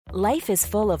Life is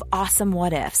full of awesome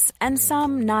what-ifs, and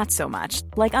some not so much,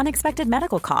 like unexpected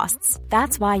medical costs.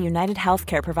 That's why United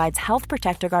Healthcare provides Health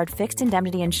Protector Guard fixed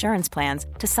indemnity insurance plans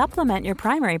to supplement your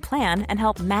primary plan and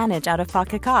help manage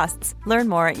out-of-pocket costs. Learn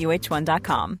more at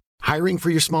uh1.com. Hiring for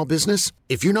your small business?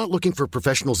 If you're not looking for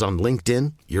professionals on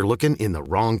LinkedIn, you're looking in the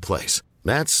wrong place.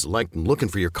 That's like looking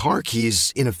for your car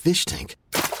keys in a fish tank.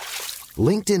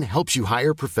 LinkedIn helps you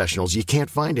hire professionals you can't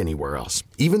find anywhere else,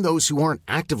 even those who aren't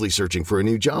actively searching for a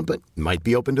new job but might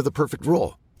be open to the perfect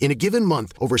role. In a given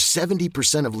month, over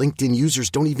 70% of LinkedIn users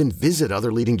don't even visit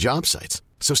other leading job sites.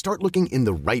 So start looking in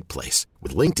the right place.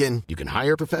 With LinkedIn, you can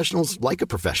hire professionals like a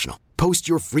professional. Post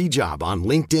your free job on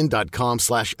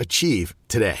linkedin.com/achieve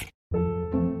today.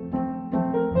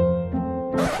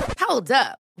 Hold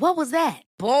up. What was that?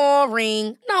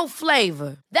 Boring. No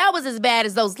flavor. That was as bad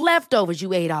as those leftovers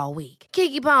you ate all week.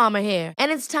 Keke Palmer here,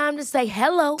 and it's time to say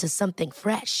hello to something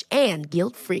fresh and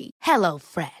guilt-free. Hello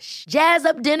Fresh. Jazz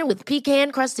up dinner with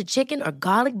pecan-crusted chicken or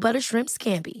garlic butter shrimp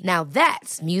scampi. Now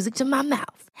that's music to my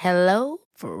mouth. Hello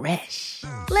Fresh.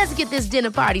 Let's get this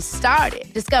dinner party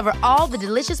started. Discover all the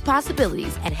delicious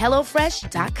possibilities at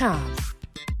hellofresh.com.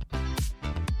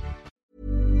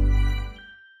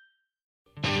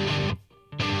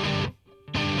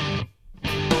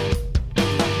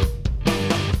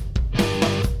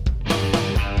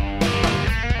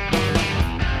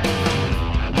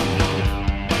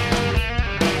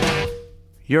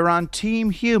 You're on Team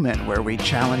Human, where we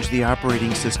challenge the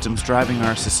operating systems driving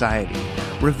our society,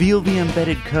 reveal the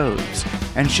embedded codes,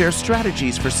 and share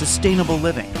strategies for sustainable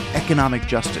living, economic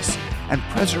justice, and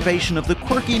preservation of the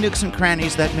quirky nooks and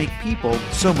crannies that make people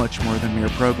so much more than mere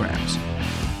programs.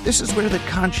 This is where the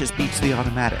conscious beats the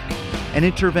automatic, an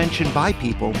intervention by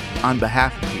people on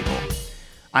behalf of people.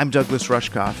 I'm Douglas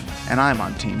Rushkoff, and I'm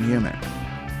on Team Human.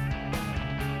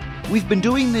 We've been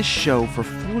doing this show for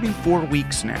 44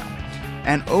 weeks now.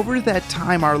 And over that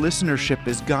time, our listenership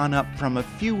has gone up from a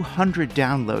few hundred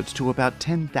downloads to about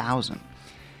 10,000.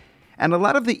 And a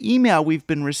lot of the email we've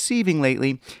been receiving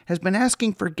lately has been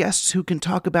asking for guests who can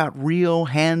talk about real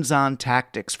hands-on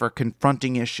tactics for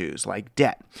confronting issues like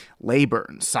debt, labor,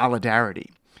 and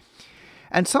solidarity.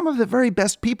 And some of the very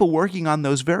best people working on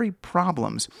those very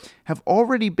problems have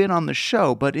already been on the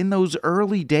show, but in those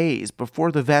early days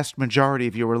before the vast majority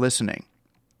of you were listening.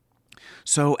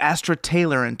 So Astra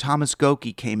Taylor and Thomas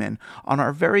Goki came in on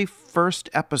our very first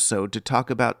episode to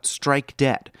talk about Strike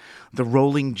Debt, the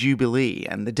Rolling Jubilee,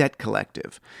 and the Debt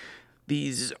Collective.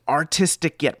 These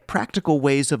artistic yet practical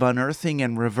ways of unearthing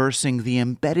and reversing the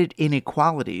embedded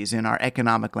inequalities in our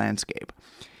economic landscape.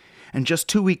 And just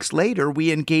 2 weeks later,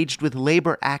 we engaged with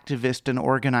labor activist and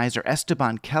organizer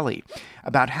Esteban Kelly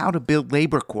about how to build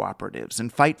labor cooperatives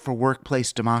and fight for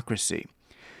workplace democracy.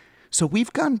 So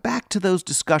we've gone back to those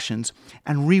discussions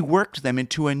and reworked them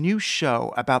into a new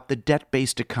show about the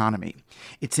debt-based economy,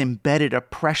 its embedded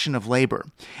oppression of labor,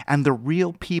 and the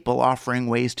real people offering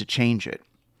ways to change it.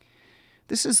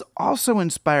 This has also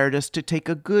inspired us to take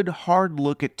a good hard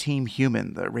look at Team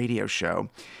Human, the radio show,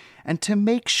 and to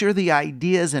make sure the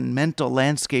ideas and mental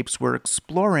landscapes we're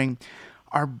exploring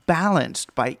are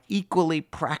balanced by equally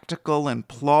practical and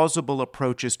plausible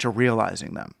approaches to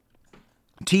realizing them.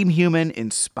 Team Human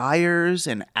inspires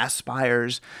and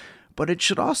aspires, but it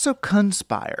should also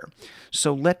conspire.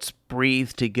 So let's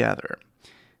breathe together.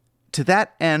 To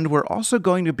that end, we're also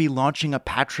going to be launching a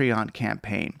Patreon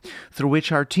campaign through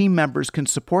which our team members can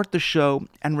support the show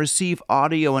and receive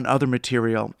audio and other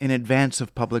material in advance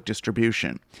of public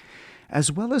distribution,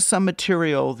 as well as some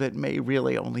material that may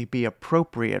really only be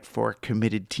appropriate for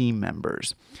committed team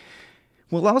members.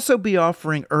 We'll also be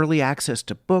offering early access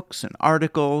to books and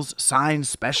articles, signed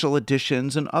special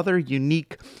editions, and other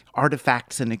unique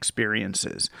artifacts and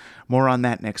experiences. More on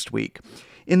that next week.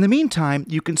 In the meantime,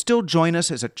 you can still join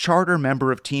us as a charter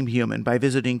member of Team Human by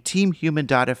visiting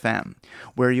teamhuman.fm,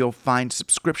 where you'll find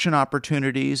subscription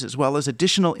opportunities as well as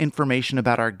additional information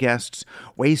about our guests,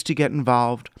 ways to get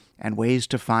involved, and ways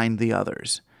to find the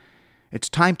others. It's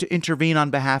time to intervene on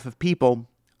behalf of people.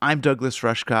 I'm Douglas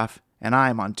Rushkoff, and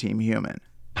I'm on Team Human.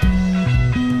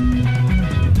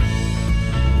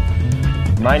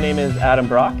 My name is Adam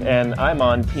Brock, and I'm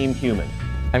on Team Human.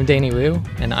 I'm Danny Wu,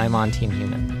 and I'm on Team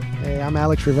Human. Hey, I'm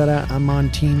Alex Rivera. I'm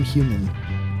on Team Human.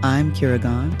 I'm Kira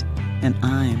Gond, and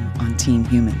I'm on Team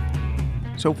Human.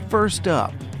 So first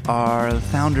up are the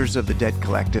founders of the Debt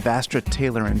Collective, Astra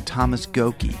Taylor and Thomas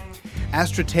Goki.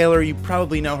 Astra Taylor, you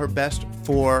probably know her best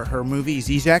for her movie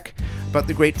Zizek, about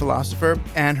the great philosopher,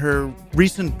 and her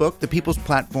recent book, The People's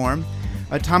Platform.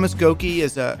 Thomas Goki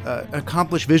is an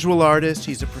accomplished visual artist.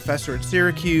 He's a professor at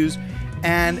Syracuse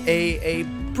and a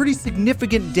pretty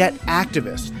significant debt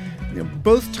activist.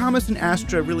 Both Thomas and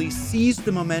Astra really seized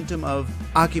the momentum of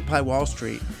Occupy Wall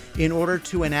Street in order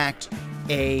to enact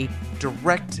a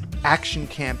direct action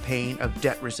campaign of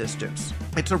debt resistance.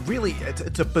 It's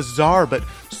a bizarre but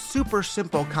super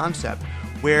simple concept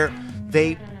where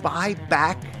they buy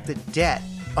back the debt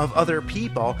of other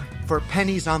people for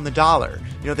pennies on the dollar.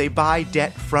 They buy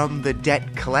debt from the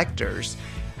debt collectors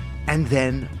and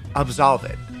then absolve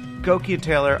it. Goki and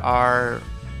Taylor are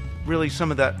really some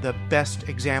of the best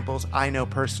examples I know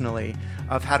personally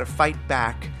of how to fight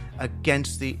back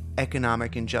against the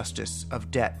economic injustice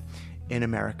of debt in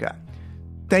America.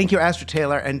 Thank you, Astra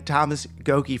Taylor and Thomas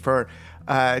Goki, for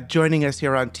joining us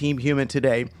here on Team Human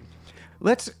today.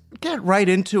 Let's get right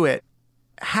into it.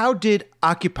 How did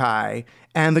Occupy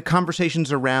and the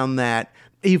conversations around that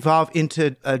evolve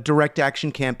into a direct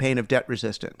action campaign of debt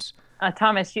resistance?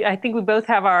 Thomas, I think we both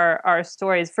have our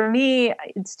stories. For me,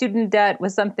 student debt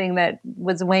was something that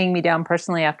was weighing me down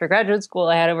personally after graduate school.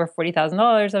 I had over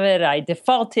 $40,000 of it. I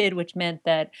defaulted, which meant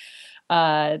that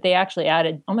they actually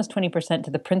added almost 20% to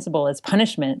the principal as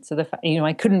punishment. So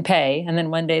I couldn't pay. And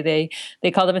then one day they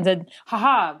called up and said,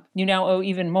 "Ha, you now owe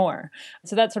even more."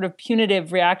 So that sort of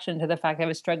punitive reaction to the fact I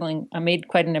was struggling made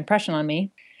quite an impression on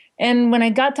me. And when I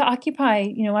got to Occupy,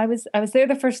 I was there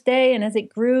the first day, and as it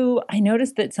grew, I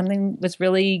noticed that something was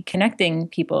really connecting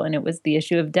people, and it was the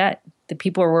issue of debt. The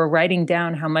people were writing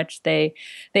down how much they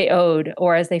owed,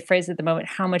 or as they phrased it at the moment,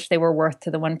 how much they were worth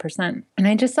to the 1%. And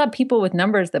I just saw people with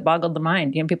numbers that boggled the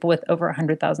mind, people with over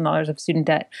 $100,000 of student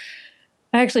debt.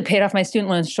 I actually paid off my student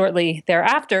loans shortly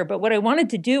thereafter, but what I wanted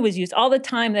to do was use all the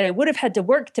time that I would have had to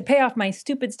work to pay off my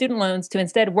stupid student loans to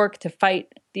instead work to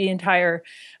fight the entire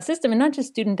system, and not just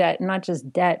student debt, and not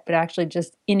just debt, but actually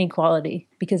just inequality,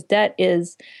 because debt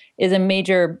is a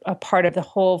major part of the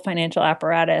whole financial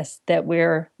apparatus that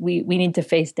we need to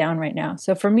face down right now.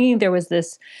 So for me, there was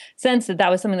this sense that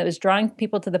was something that was drawing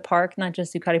people to the park, not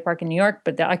just Zuccotti Park in New York,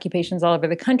 but the occupations all over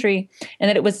the country, and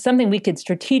that it was something we could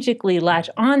strategically latch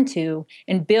onto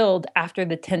and build after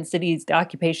the tent cities, the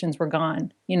occupations were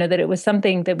gone. That it was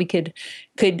something that we could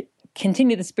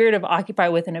continue the spirit of Occupy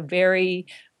with in a very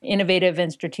innovative and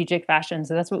strategic fashion.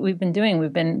 So that's what we've been doing.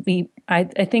 I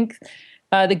think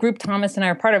the group Thomas and I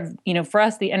are part of, for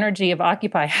us, the energy of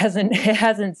Occupy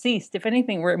hasn't ceased. If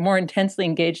anything, we're more intensely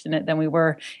engaged in it than we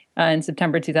were in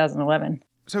September 2011.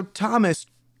 So Thomas,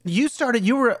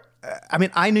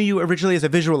 I knew you originally as a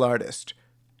visual artist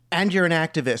and you're an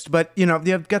activist, but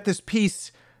you've got this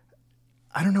piece,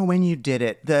 I don't know when you did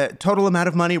it, the total amount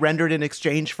of money rendered in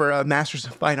exchange for a Master's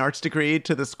of Fine Arts degree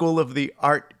to the School of the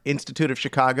Art Institute of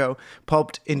Chicago,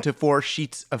 pulped into 4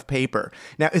 sheets of paper.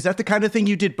 Now, is that the kind of thing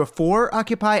you did before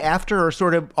Occupy, after, or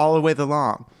sort of all the way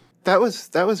along? That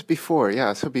was before,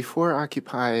 yeah. So before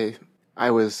Occupy,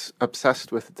 I was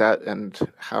obsessed with debt and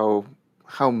how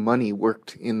money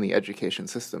worked in the education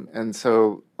system. And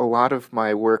so a lot of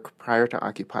my work prior to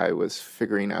Occupy was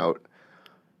figuring out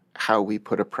how we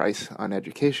put a price on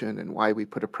education and why we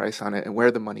put a price on it and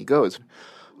where the money goes.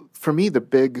 For me, the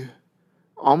big,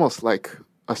 almost like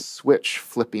a switch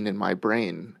flipping in my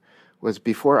brain was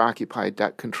before Occupy,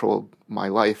 debt controlled my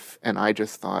life, and I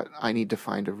just thought I need to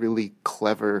find a really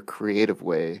clever, creative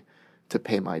way to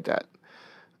pay my debt.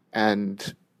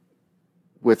 And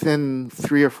within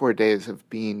 3 or 4 days of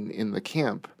being in the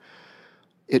camp,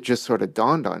 it just sort of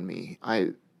dawned on me,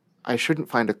 I shouldn't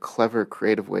find a clever,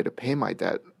 creative way to pay my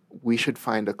debt. We should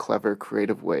find a clever,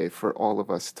 creative way for all of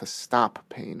us to stop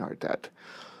paying our debt.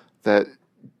 That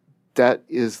debt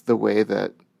is the way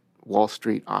that Wall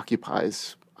Street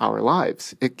occupies our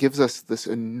lives. It gives us this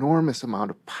enormous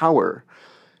amount of power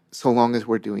so long as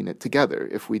we're doing it together.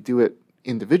 If we do it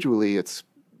individually, it's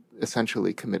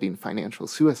essentially committing financial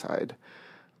suicide.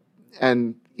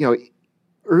 And,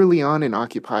 early on in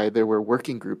Occupy, there were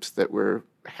working groups that were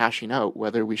hashing out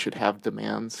whether we should have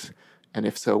demands, and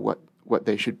if so, what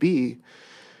they should be.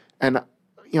 And,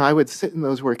 I would sit in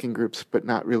those working groups but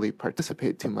not really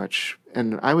participate too much.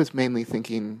 And I was mainly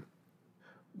thinking,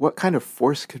 what kind of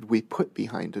force could we put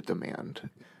behind a demand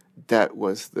that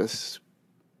was this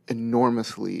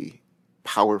enormously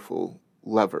powerful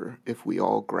lever if we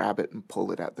all grab it and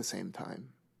pull it at the same time?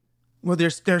 Well,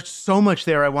 there's so much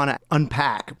there I want to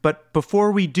unpack. But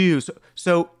before we do,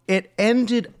 so it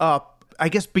ended up, I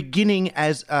guess, beginning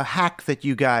as a hack that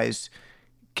you guys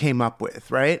came up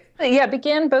with, right? Yeah, it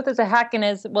began both as a hack and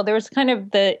there was kind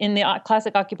of in the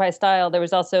classic Occupy style, there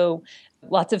was also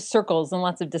lots of circles and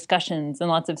lots of discussions and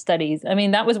lots of studies. I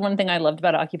mean, that was one thing I loved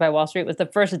about Occupy Wall Street was the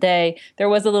first day there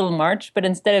was a little march, but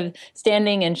instead of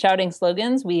standing and shouting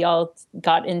slogans, we all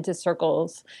got into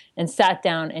circles and sat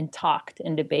down and talked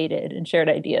and debated and shared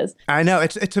ideas. I know,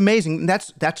 it's amazing.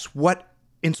 That's what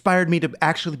inspired me to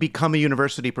actually become a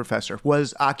university professor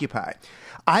was Occupy.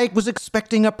 I was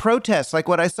expecting a protest like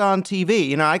what I saw on TV.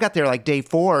 You know, I got there like day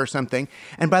 4 or something.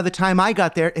 And by the time I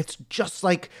got there, it's just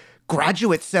like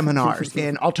graduate seminars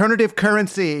in alternative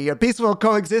currency, peaceful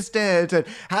coexistence, and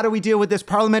how do we deal with this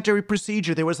parliamentary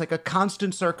procedure. There was like a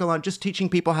constant circle on just teaching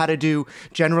people how to do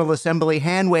General Assembly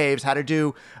hand waves, how to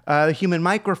do the human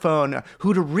microphone,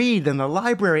 who to read, and the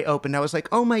library opened. I was like,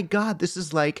 oh my God, this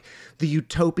is like the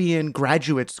utopian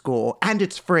graduate school, and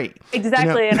it's free.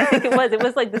 Exactly, and I think it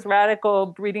was like this radical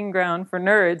breeding ground for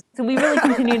nerds. So we really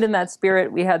continued in that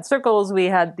spirit. We had circles, we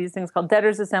had these things called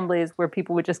debtors' assemblies where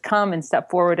people would just come and step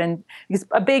forward, and because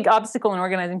a big obstacle in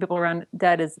organizing people around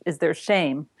debt is their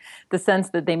shame, the sense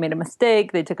that they made a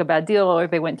mistake, they took a bad deal, or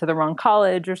they went to the wrong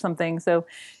college or something. So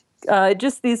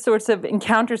just these sorts of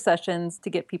encounter sessions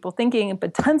to get people thinking,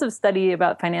 but tons of study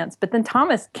about finance. But then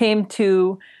Thomas came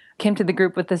to the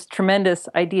group with this tremendous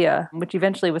idea, which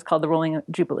eventually was called the Rolling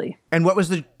Jubilee. And what was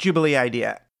the Jubilee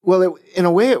idea? Well, in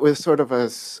a way, it was sort of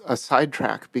a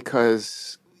sidetrack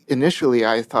because initially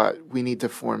I thought we need to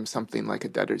form something like a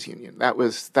debtors union. That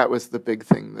was the big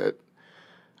thing that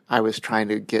I was trying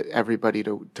to get everybody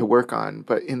to work on.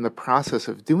 But in the process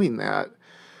of doing that,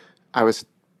 I was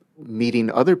meeting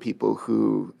other people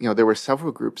who, there were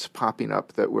several groups popping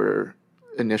up that were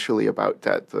initially about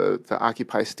debt. The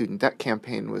Occupy Student Debt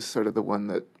Campaign was sort of the one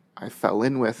that I fell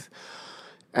in with.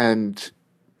 And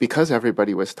because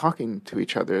everybody was talking to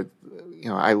each other,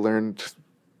 I learned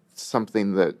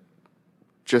something that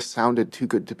just sounded too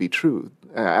good to be true.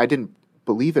 I didn't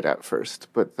believe it at first,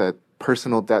 but that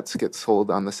personal debts get sold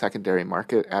on the secondary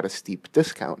market at a steep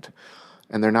discount.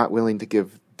 And they're not willing to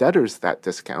give debtors that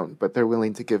discount, but they're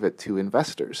willing to give it to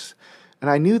investors. And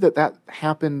I knew that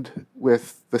happened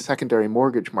with the secondary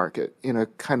mortgage market in a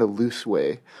kind of loose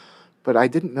way, but I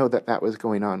didn't know that was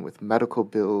going on with medical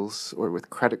bills or with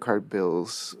credit card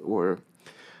bills or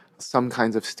some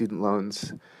kinds of student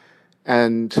loans.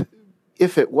 And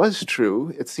if it was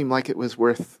true, it seemed like it was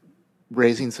worth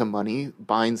raising some money,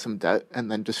 buying some debt,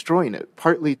 and then destroying it,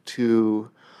 partly to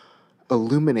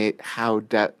illuminate how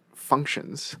debt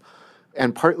functions,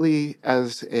 and partly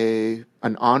as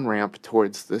an on-ramp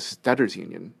towards this debtors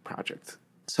union project.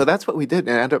 So that's what we did.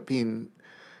 It ended up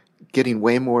getting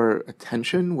way more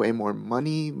attention, way more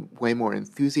money, way more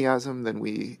enthusiasm than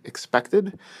we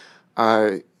expected,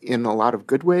 in a lot of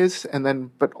good ways.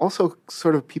 But also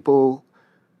sort of people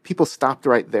stopped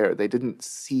right there. They didn't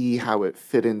see how it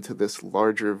fit into this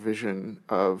larger vision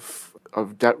of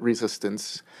debt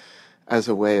resistance as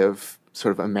a way of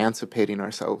sort of emancipating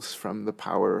ourselves from the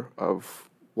power of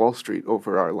Wall Street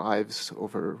over our lives,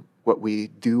 over what we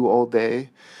do all day.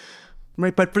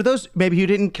 Right, but for those maybe who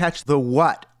didn't catch the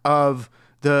what of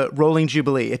the Rolling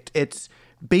Jubilee, it's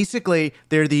basically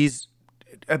there are these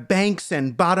banks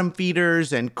and bottom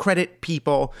feeders and credit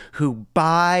people who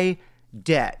buy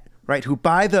debt, right, who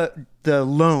buy the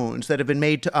loans that have been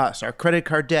made to us, our credit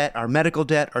card debt, our medical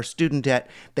debt, our student debt.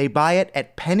 They buy it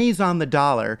at pennies on the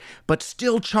dollar, but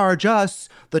still charge us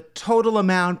the total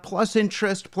amount plus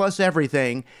interest plus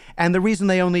everything. And the reason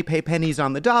they only pay pennies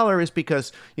on the dollar is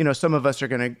because, some of us are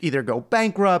going to either go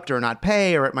bankrupt or not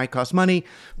pay, or it might cost money.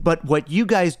 But what you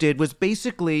guys did was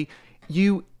basically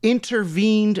you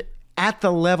intervened at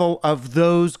the level of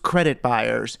those credit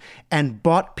buyers and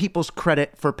bought people's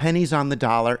credit for pennies on the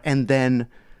dollar and then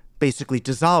basically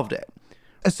dissolved it.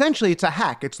 Essentially, it's a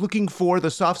hack. It's looking for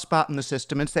the soft spot in the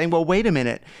system and saying, well, wait a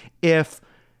minute, if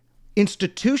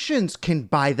institutions can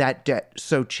buy that debt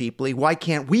so cheaply, why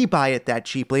can't we buy it that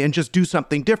cheaply and just do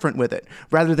something different with it?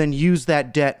 Rather than use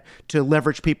that debt to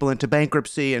leverage people into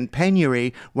bankruptcy and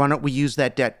penury, why don't we use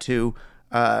that debt to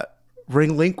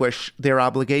relinquish their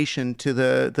obligation to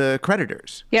the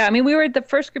creditors? Yeah, we were the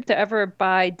first group to ever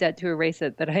buy debt to erase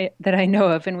it that I know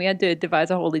of, and we had to devise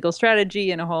a whole legal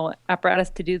strategy and a whole apparatus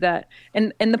to do that.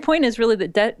 And the point is really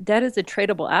that debt is a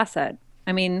tradable asset.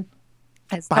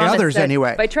 By others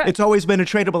anyway. It's always been a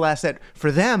tradable asset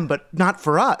for them, but not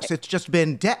for us. It's just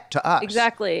been debt to us.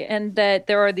 Exactly. And that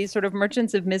there are these sort of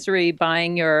merchants of misery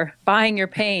buying your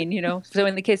pain, So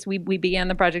in the case, we began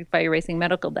the project by erasing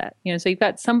medical debt. So you've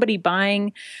got somebody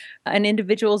buying an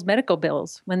individual's medical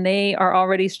bills when they are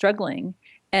already struggling,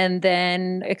 and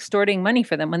then extorting money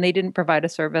for them when they didn't provide a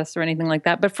service or anything like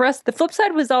that. But for us, the flip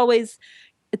side was always,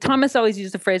 Thomas always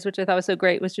used a phrase, which I thought was so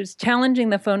great, was just challenging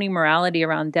the phony morality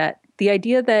around debt. The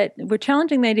idea that we're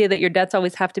challenging the idea that your debts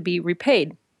always have to be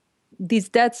repaid. these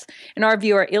debts, in our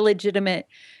view, are illegitimate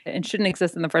and shouldn't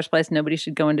exist in the first place. Nobody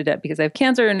should go into debt because they have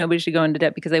cancer, and nobody should go into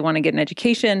debt because they want to get an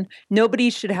education. Nobody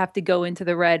should have to go into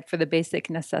the red for the basic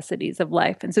necessities of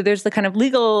life. And so there's the kind of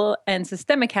legal and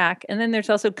systemic hack, and then there's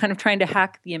also kind of trying to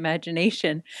hack the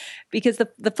imagination. Because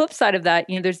the flip side of that,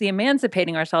 there's the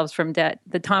emancipating ourselves from debt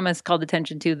that Thomas called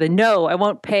attention to, the no, I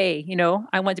won't pay,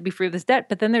 I want to be free of this debt.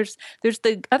 But then there's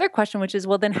the other question, which is,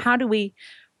 well, then how do we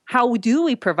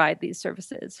provide these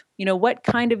services? What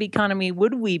kind of economy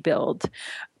would we build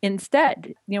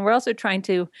instead? We're also trying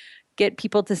to get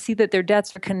people to see that their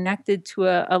debts are connected to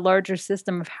a larger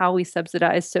system of how we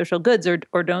subsidize social goods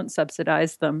or don't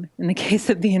subsidize them in the case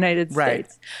of the United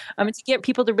States. To get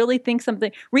people to really rethink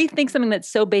something that's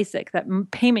so basic, that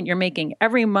payment you're making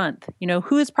every month.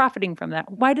 Who is profiting from that?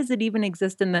 Why does it even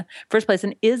exist in the first place?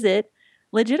 And is it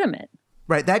legitimate?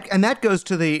 Right. That goes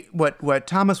to what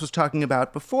Thomas was talking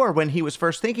about before when he was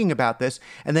first thinking about this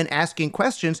and then asking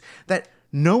questions that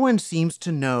no one seems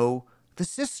to know the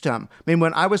system. I mean,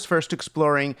 when I was first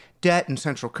exploring debt and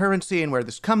central currency and where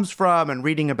this comes from and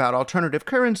reading about alternative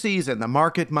currencies and the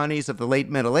market monies of the late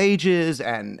Middle Ages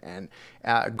and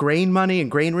grain money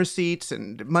and grain receipts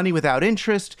and money without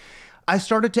interest, I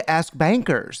started to ask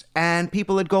bankers and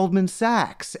people at Goldman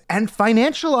Sachs and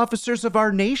financial officers of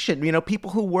our nation,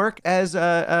 people who work as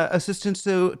assistants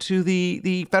to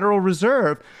the Federal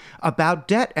Reserve about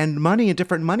debt and money and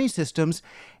different money systems.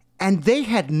 And they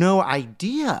had no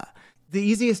idea. The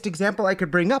easiest example I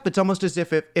could bring up, it's almost as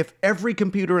if every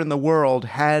computer in the world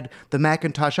had the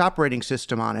Macintosh operating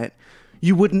system on it,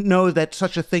 you wouldn't know that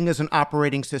such a thing as an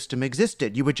operating system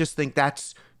existed. You would just think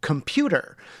that's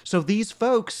computer. So these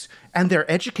folks, and they're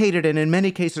educated and in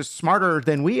many cases smarter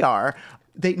than we are,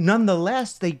 they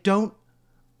don't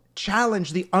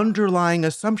challenge the underlying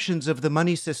assumptions of the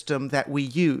money system that we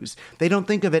use. They don't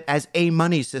think of it as a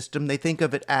money system. They think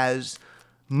of it as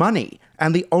money.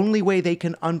 And the only way they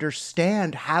can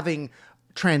understand having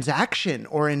transaction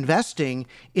or investing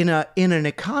in an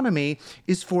economy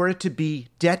is for it to be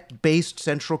debt-based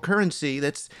central currency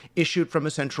that's issued from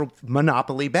a central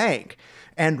monopoly bank.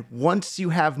 And once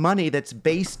you have money that's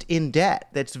based in debt,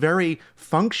 that's very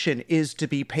function is to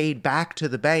be paid back to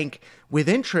the bank with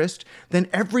interest, then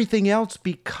everything else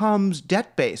becomes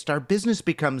debt-based. Our business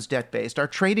becomes debt-based. Our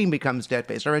trading becomes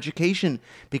debt-based. Our education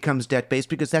becomes debt-based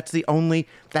because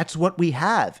that's what we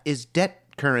have is debt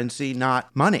currency, not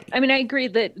money. I mean, I agree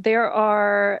that there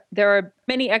are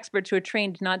many experts who are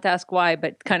trained not to ask why,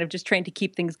 but kind of just trained to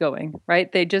keep things going,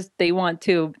 right? They want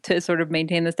to sort of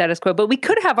maintain the status quo. But we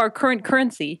could have our current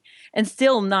currency and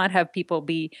still not have people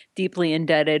be deeply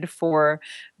indebted for,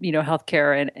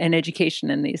 healthcare and education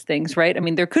and these things, right? I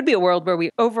mean, there could be a world where we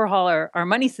overhaul our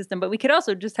money system, but we could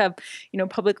also just have,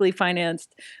 publicly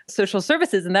financed social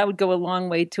services. And that would go a long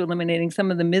way to eliminating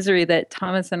some of the misery that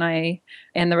Thomas and I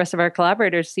and the rest of our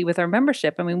collaborators see with our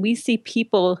membership. I mean, we see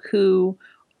people who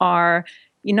are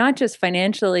not just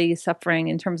financially suffering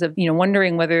in terms of,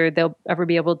 wondering whether they'll ever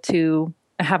be able to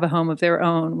have a home of their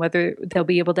own, whether they'll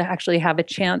be able to actually have a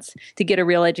chance to get a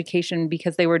real education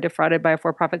because they were defrauded by a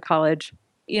for-profit college.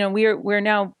 We're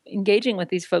now engaging with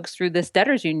these folks through this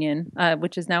debtors union,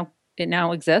 which is now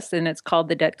exists, and it's called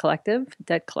the Debt Collective,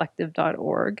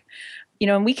 debtcollective.org.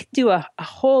 And we can do a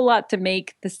whole lot to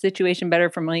make the situation better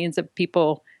for millions of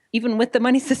people, even with the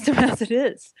money system as it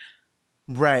is.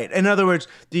 Right. In other words,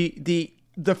 the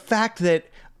fact that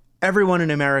everyone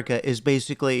in America is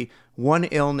basically one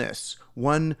illness,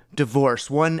 one divorce,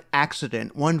 one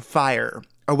accident, one fire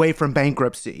away from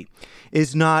bankruptcy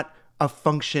is not a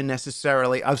function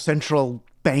necessarily of central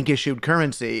bank-issued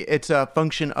currency. It's a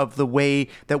function of the way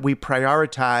that we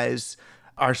prioritize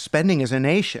our spending as a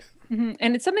nation. Mm-hmm.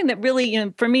 And it's something that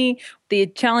really, for me, the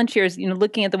challenge here is,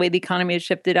 looking at the way the economy has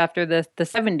shifted after the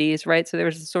 70s, right? So there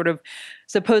was a sort of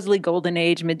supposedly golden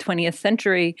age, mid-20th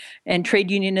century, and trade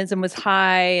unionism was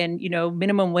high, and,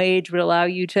 minimum wage would allow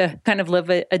you to kind of live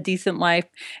a decent life.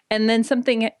 And then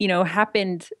something,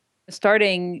 happened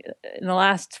starting in the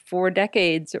last 4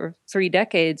 decades or 3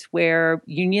 decades where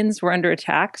unions were under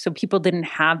attack. So people didn't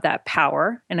have that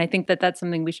power. And I think that that's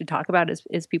something we should talk about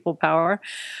is people power.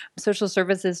 Social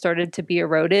services started to be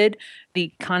eroded.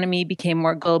 The economy became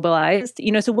more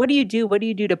globalized. So what do you do? What do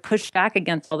you do to push back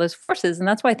against all those forces? And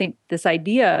that's why I think this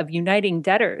idea of uniting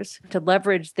debtors to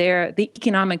leverage the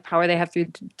economic power they have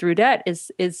through debt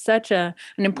is such an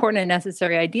important and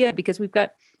necessary idea, because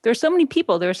there are so many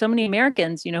people, there are so many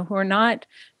Americans, who are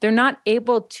they're not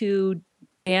able to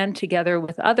band together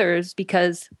with others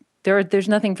because there's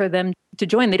nothing for them to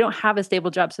join. They don't have a stable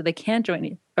job, so they can't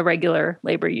join a regular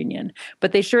labor union.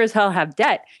 But they sure as hell have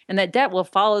debt, and that debt will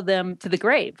follow them to the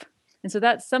grave. And so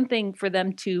that's something for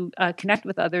them to connect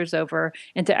with others over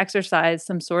and to exercise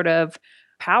some sort of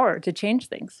power to change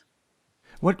things.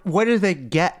 What do they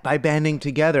get by banding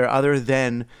together other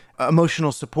than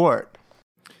emotional support?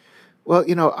 Well,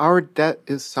 our debt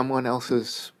is someone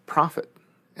else's profit.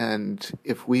 And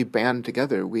if we band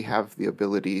together, we have the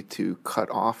ability to cut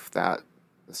off that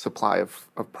supply of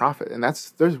profit. And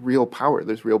there's real power.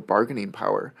 There's real bargaining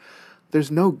power. There's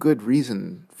no good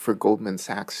reason for Goldman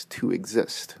Sachs to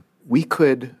exist. We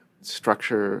could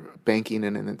structure banking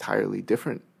in an entirely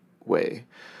different way.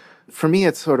 For me,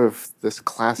 it's sort of this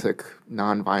classic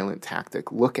nonviolent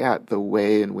tactic. Look at the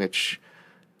way in which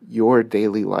your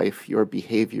daily life, your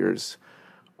behaviors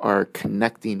are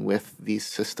connecting with these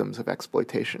systems of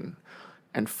exploitation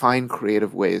and find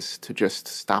creative ways to just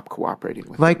stop cooperating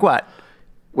with them. Like what?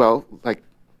 Well, like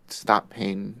stop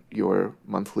paying your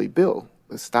monthly bill,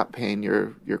 stop paying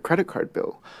your credit card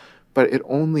bill. But it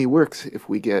only works if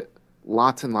we get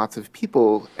lots and lots of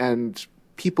people and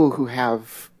people who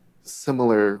have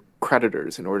similar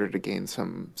creditors in order to gain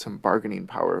some bargaining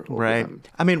power over them.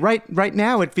 I mean, right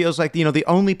now it feels like, the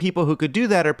only people who could do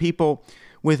that are people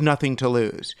with nothing to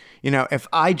lose. If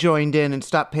I joined in and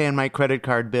stopped paying my credit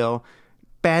card bill,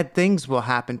 bad things will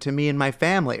happen to me and my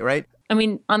family, right? I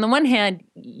mean, on the one hand,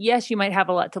 yes, you might have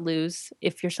a lot to lose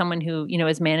if you're someone who,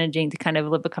 is managing to kind of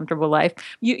live a comfortable life.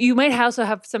 You might also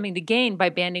have something to gain by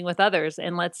banding with others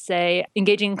and, let's say,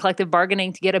 engaging in collective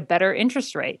bargaining to get a better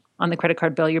interest rate on the credit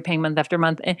card bill you're paying month after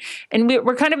month. And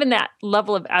we're kind of in that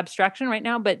level of abstraction right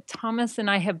now. But Thomas and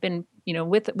I have been,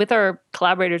 with our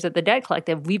collaborators at the Debt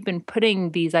Collective, we've been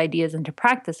putting these ideas into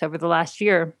practice over the last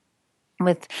year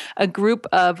with a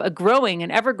growing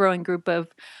and ever-growing group of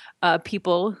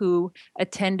people who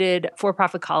attended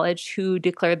for-profit college who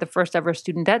declared the first ever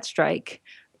student debt strike.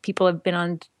 People have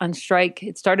been on strike.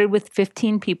 It started with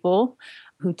 15 people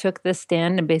who took this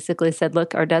stand and basically said,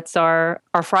 look, our debts are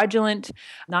fraudulent.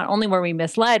 Not only were we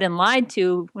misled and lied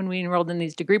to when we enrolled in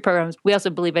these degree programs, we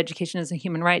also believe education is a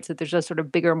human right, so there's a sort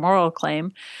of bigger moral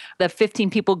claim. The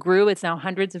 15 people grew. It's now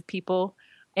hundreds of people.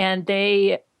 And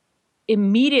they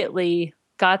immediately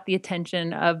got the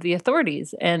attention of the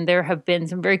authorities. And there have been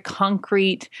some very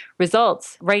concrete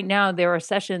results. Right now, there are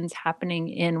sessions happening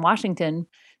in Washington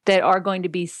that are going to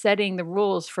be setting the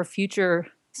rules for future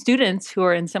students who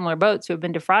are in similar boats who have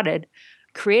been defrauded,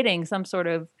 creating some sort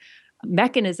of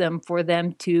mechanism for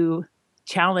them to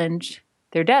challenge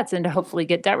their debts and to hopefully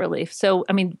get debt relief. So,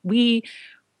 I mean, we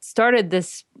started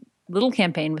this little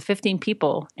campaign with 15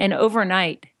 people and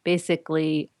overnight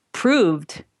basically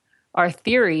proved our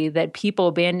theory that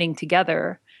people banding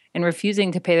together and refusing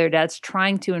to pay their debts,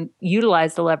 trying to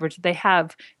utilize the leverage that they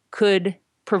have, could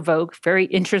provoke very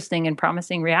interesting and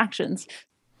promising reactions.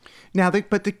 Now,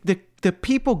 the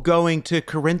people going to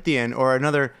Corinthian or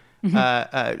another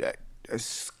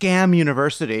scam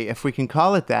university, if we can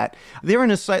call it that, they're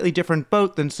in a slightly different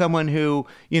boat than someone who,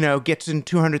 gets in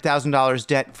 $200,000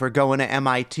 debt for going to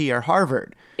MIT or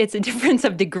Harvard. It's a difference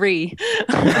of degree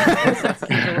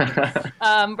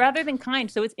rather than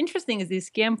kind. So what's interesting is these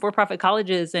scam for-profit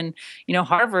colleges and,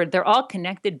 Harvard, they're all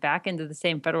connected back into the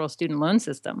same federal student loan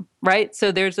system, right?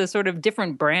 So there's a sort of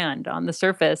different brand on the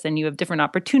surface and you have different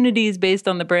opportunities based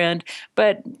on the brand.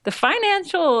 But the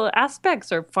financial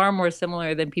aspects are far more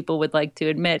similar than people would like to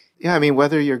admit. Yeah, I mean,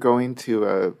 whether you're going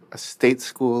to a state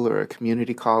school or a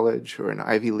community college or an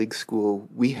Ivy League school,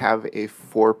 we have a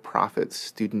for-profit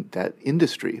student debt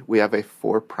industry. We have a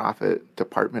for-profit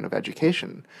Department of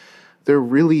Education. There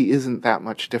really isn't that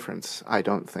much difference, I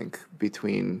don't think,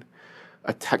 between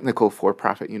a technical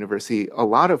for-profit university, a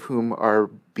lot of whom are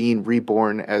being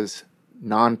reborn as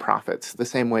nonprofits, the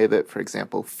same way that, for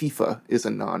example, FIFA is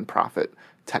a nonprofit,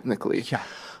 technically. Yeah.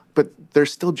 But they're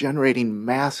still generating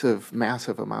massive,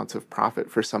 massive amounts of profit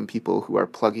for some people who are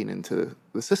plugging into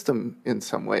the system in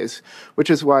some ways, which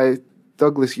is why,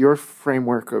 Douglas, your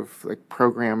framework of like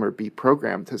program or be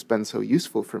programmed has been so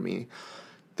useful for me.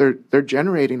 They're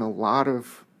generating a lot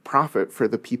of profit for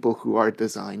the people who are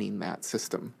designing that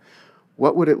system.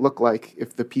 What would it look like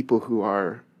if the people who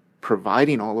are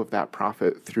providing all of that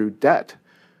profit through debt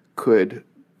could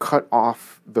cut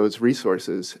off those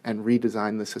resources and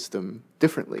redesign the system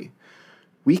differently?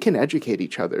 We can educate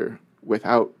each other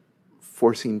without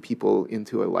forcing people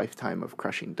into a lifetime of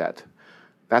crushing debt.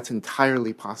 That's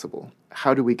entirely possible.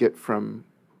 How do we get from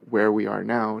where we are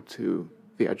now to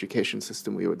the education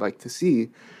system we would like to see?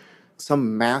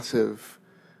 Some massive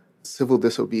civil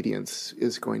disobedience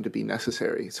is going to be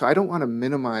necessary. So I don't want to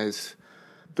minimize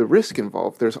the risk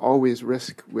involved. There's always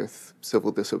risk with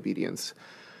civil disobedience.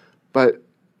 But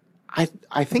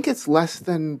I think it's less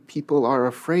than people are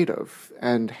afraid of.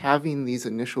 And having these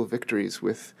initial victories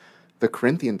with the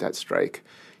Corinthian debt strike,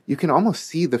 you can almost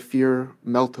see the fear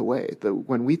melt away.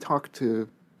 When we talk to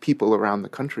people around the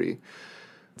country,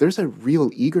 there's a real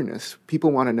eagerness.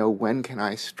 People want to know, when can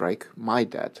I strike my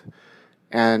debt?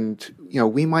 And,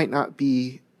 we might not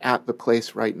be at the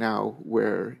place right now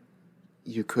where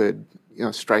you could,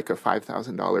 strike a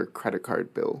 $5,000 credit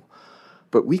card bill,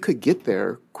 but we could get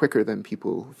there quicker than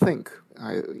people think.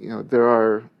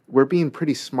 We're being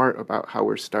pretty smart about how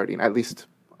we're starting. At least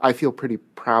I feel pretty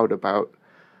proud about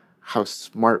how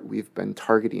smart we've been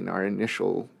targeting our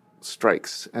initial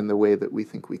strikes and the way that we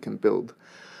think we can build.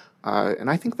 And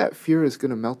I think that fear is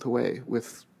going to melt away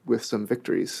with some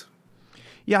victories.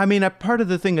 Yeah, I mean, part of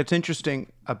the thing that's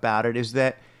interesting about it is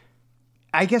that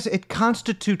I guess it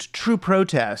constitutes true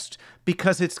protest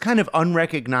because it's kind of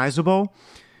unrecognizable.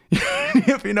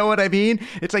 If you know what I mean.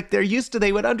 It's like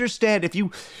they would understand if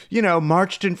you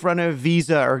marched in front of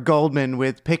Visa or Goldman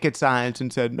with picket signs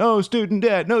and said, no student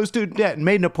debt, and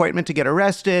made an appointment to get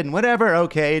arrested and whatever.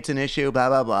 Okay, it's an issue, blah,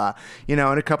 blah, blah. And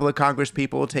a couple of Congress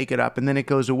people will take it up and then it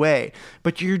goes away.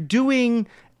 But you're doing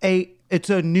it's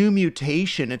a new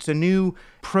mutation. It's a new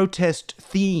protest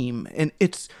theme. And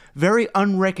it's very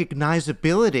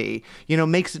unrecognizability,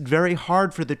 makes it very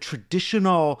hard for the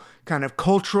traditional kind of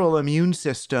cultural immune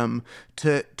system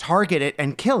to target it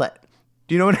and kill it.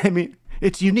 Do you know what I mean?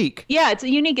 It's unique. Yeah, it's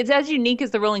unique. It's as unique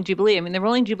as the Rolling Jubilee. I mean, the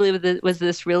Rolling Jubilee was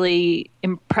this really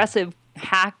impressive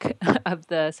hack of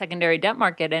the secondary debt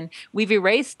market. And we've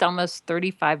erased almost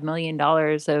 $35 million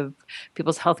of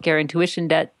people's healthcare and tuition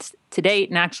debts to date.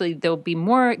 And actually, there'll be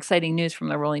more exciting news from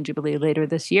the Rolling Jubilee later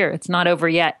this year. It's not over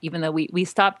yet, even though we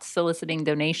stopped soliciting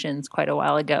donations quite a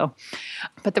while ago.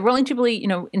 But the Rolling Jubilee,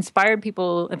 inspired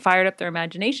people and fired up their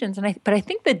imaginations. But I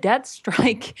think the debt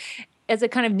strike as a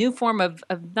kind of new form of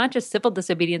not just civil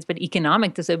disobedience, but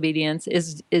economic disobedience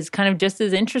is kind of just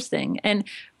as interesting. And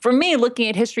for me, looking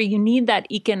at history, you need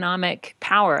that economic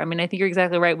power. I mean, I think you're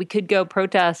exactly right. We could go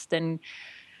protest and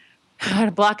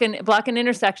block an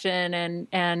intersection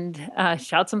and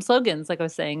shout some slogans, like I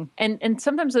was saying. And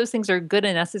sometimes those things are good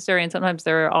and necessary, and sometimes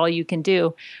they're all you can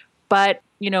do. But,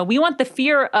 we want the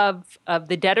fear of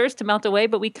the debtors to melt away,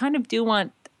 but we kind of do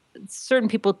want certain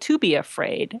people to be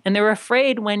afraid. And they're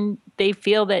afraid when they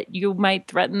feel that you might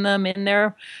threaten them in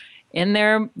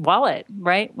their wallet,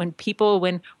 right?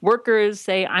 When workers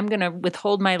say, I'm going to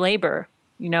withhold my labor,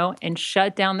 and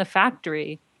shut down the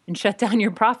factory and shut down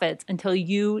your profits until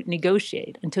you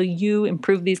negotiate, until you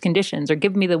improve these conditions or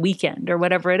give me the weekend or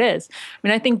whatever it is. I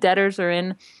mean, I think debtors are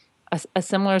in a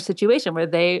similar situation where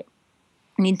they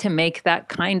need to make that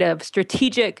kind of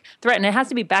strategic threat. And it has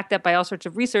to be backed up by all sorts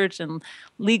of research and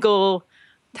legal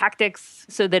tactics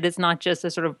so that it's not just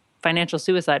a sort of financial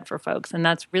suicide for folks. And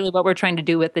that's really what we're trying to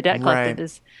do with the Debt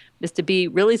Collective is to be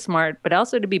really smart, but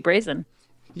also to be brazen.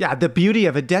 Yeah, the beauty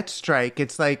of a debt strike,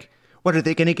 it's like, what, are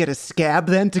they going to get a scab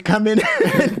then to come in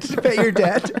and to pay your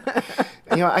debt?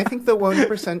 I think the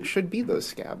 1% should be those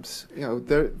scabs.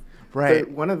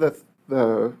 One of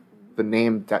the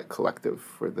name Debt Collective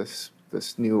for this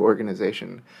new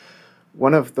organization,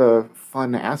 one of the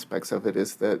fun aspects of it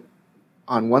is that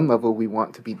on one level, we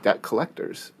want to be debt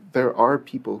collectors. There are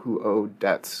people who owe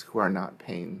debts who are not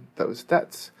paying those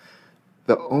debts.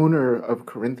 The owner of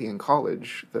Corinthian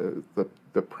College,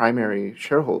 the primary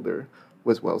shareholder,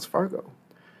 was Wells Fargo.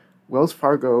 Wells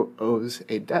Fargo owes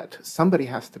a debt. Somebody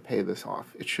has to pay this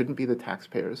off. It shouldn't be the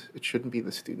taxpayers. It shouldn't be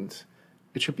the students.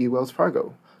 It should be Wells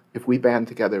Fargo. If we band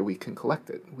together, we can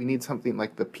collect it. We need something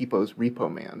like the People's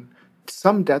Repo Man.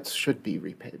 Some debts should be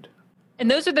repaid. And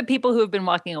those are the people who have been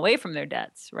walking away from their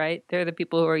debts, right? They're the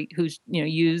people who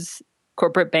use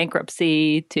corporate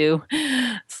bankruptcy to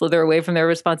slither away from their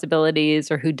responsibilities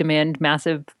or who demand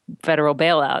massive federal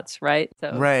bailouts, right?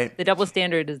 So the double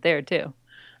standard is there too.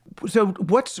 So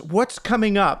what's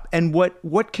coming up and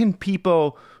what can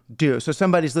people do? So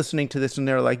somebody's listening to this and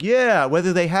they're like, yeah,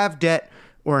 whether they have debt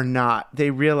or not, they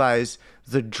realize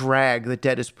the drag that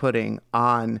debt is putting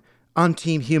on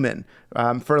Team Human,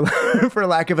 for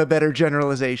lack of a better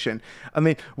generalization. I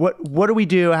mean, what do we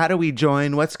do? How do we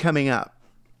join? What's coming up?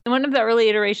 One of the early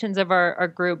iterations of our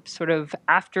group, sort of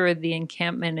after the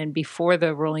encampment and before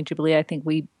the Rolling Jubilee, I think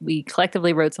we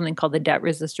collectively wrote something called the Debt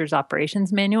Resisters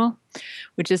Operations Manual,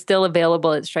 which is still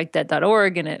available at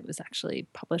strikedebt.org, and it was actually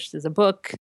published as a book.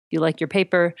 If you like your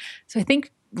paper. So I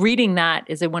think reading that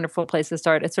is a wonderful place to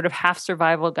start. It's sort of half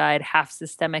survival guide, half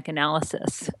systemic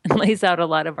analysis, and lays out a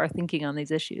lot of our thinking on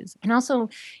these issues. And also,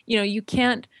 you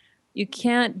can't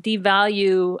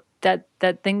devalue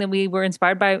that thing that we were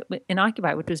inspired by in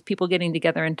Occupy, which was people getting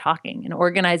together and talking and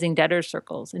organizing debtors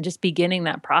circles and just beginning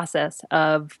that process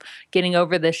of getting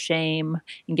over the shame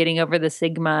and getting over the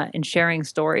stigma and sharing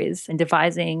stories and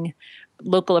devising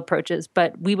local approaches.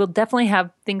 But we will definitely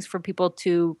have things for people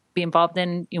to be involved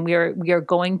in. And we are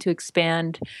going to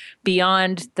expand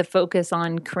beyond the focus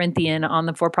on Corinthian, on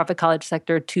the for-profit college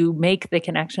sector, to make the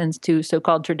connections to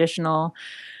so-called traditional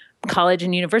college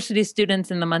and university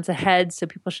students in the months ahead. So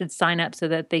people should sign up so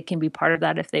that they can be part of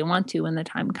that if they want to when the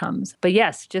time comes. But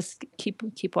yes, just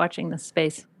keep watching this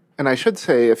space. And I should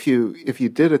say, if you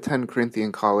did attend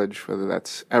Corinthian College, whether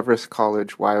that's Everest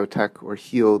College, WyoTech, or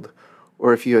Heald,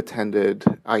 or if you attended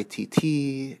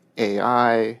ITT,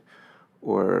 AI,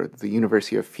 or the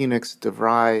University of Phoenix,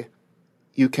 DeVry,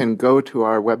 you can go to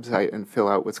our website and fill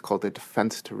out what's called a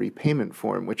defense to repayment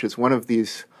form, which is one of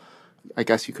these, I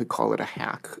guess you could call it a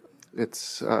hack.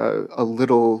 It's a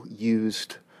little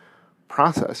used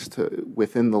process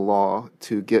within the law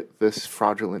to get this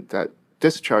fraudulent debt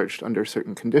discharged under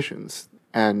certain conditions.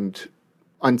 And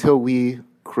until we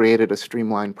created a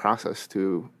streamlined process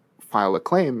to file a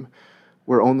claim,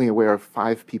 we're only aware of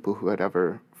 5 people who had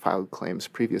ever filed claims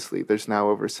previously. There's now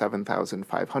over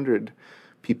 7,500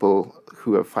 people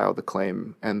who have filed a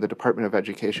claim, and the Department of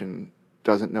Education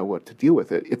doesn't know what to do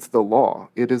with it. It's the law.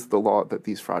 It is the law that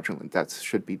these fraudulent debts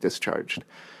should be discharged.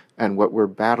 And what we're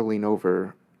battling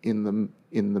over in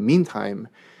the meantime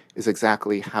is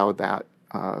exactly how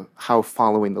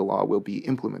following the law will be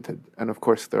implemented. And of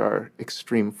course, there are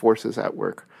extreme forces at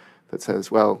work that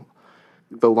says, well,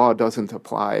 the law doesn't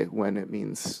apply when it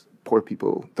means poor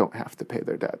people don't have to pay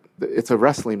their debt. It's a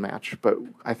wrestling match, but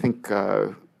I think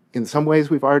in some ways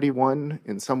we've already won.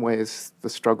 In some ways, the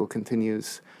struggle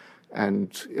continues.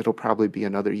 And it'll probably be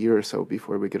another year or so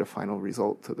before we get a final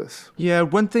result to this. Yeah,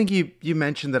 one thing you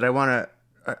mentioned that I want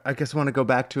to go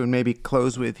back to and maybe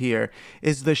close with here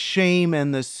is the shame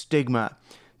and the stigma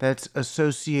that's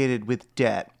associated with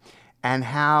debt, and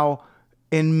how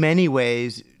in many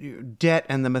ways debt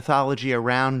and the mythology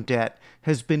around debt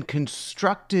has been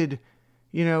constructed,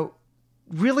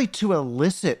 really to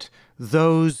elicit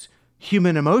those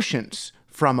human emotions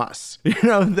from us.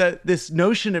 This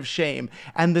notion of shame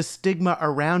and the stigma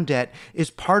around debt is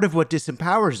part of what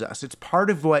disempowers us. It's part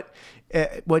of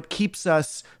what keeps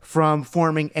us from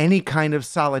forming any kind of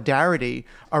solidarity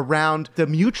around the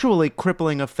mutually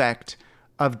crippling effect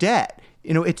of debt.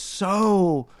 It's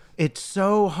so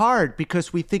hard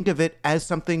because we think of it as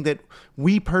something that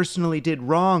we personally did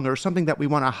wrong or something that we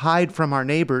want to hide from our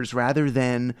neighbors rather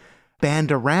than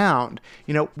band around.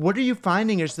 What are you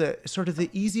finding is the sort of the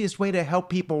easiest way to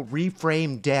help people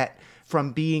reframe debt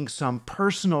from being some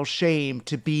personal shame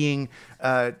to being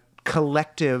a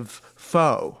collective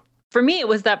foe? For me, it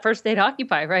was that first day at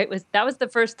Occupy, right? That was the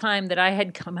first time that I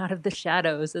had come out of the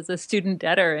shadows as a student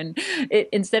debtor. And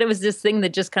instead, it was this thing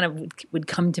that just kind of would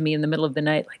come to me in the middle of the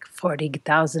night, like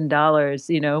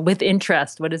 $40,000, with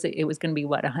interest. What is it? It was going to be,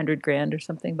 $100,000 or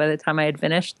something by the time I had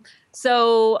finished.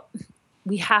 So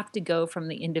we have to go from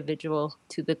the individual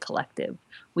to the collective.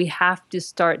 We have to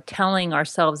start telling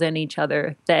ourselves and each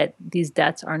other that these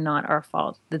debts are not our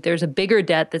fault, that there's a bigger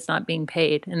debt that's not being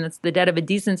paid, and that's the debt of a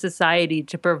decent society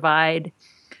to provide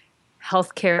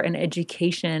healthcare and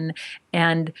education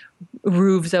and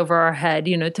roofs over our head,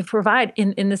 to provide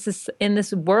in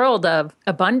this world of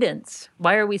abundance.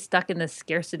 Why are we stuck in this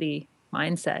scarcity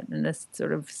mindset and this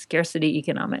sort of scarcity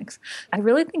economics? I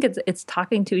really think it's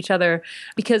talking to each other,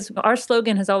 because our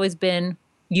slogan has always been,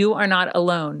 "You are not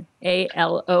alone,"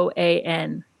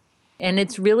 ALOAN. And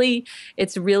it's really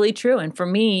true. And for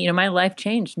me, my life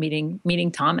changed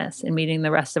meeting Thomas and meeting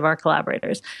the rest of our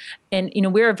collaborators. And,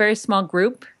 we're a very small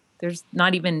group. There's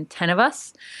not even 10 of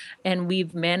us. And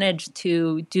we've managed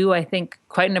to do, I think,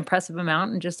 quite an impressive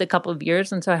amount in just a couple of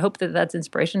years. And so I hope that that's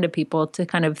inspiration to people to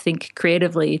kind of think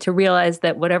creatively, to realize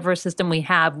that whatever system we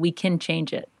have, we can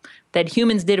change it, that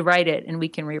humans did write it and we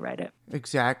can rewrite it.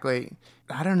 Exactly.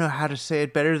 I don't know how to say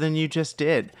it better than you just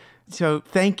did. So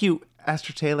thank you,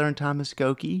 Astra Taylor and Thomas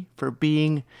Gokey, for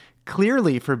being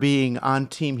on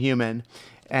Team Human.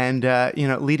 And,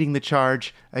 leading the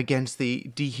charge against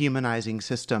the dehumanizing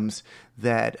systems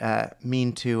that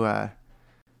mean to,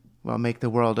 make the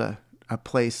world a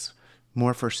place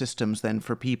more for systems than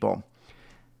for people.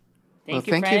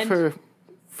 Thank you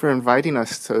for inviting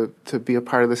us to be a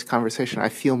part of this conversation. I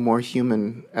feel more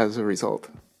human as a result.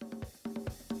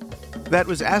 That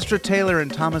was Astra Taylor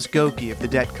and Thomas Gokey of the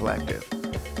Debt Collective.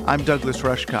 I'm Douglas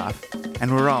Rushkoff,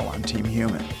 and we're all on Team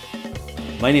Human.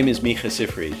 My name is Micha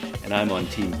Sifri, and I'm on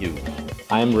Team Human.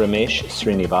 I'm Ramesh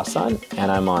Srinivasan,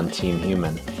 and I'm on Team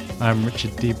Human. I'm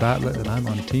Richard D. Bartlett, and I'm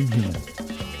on Team Human.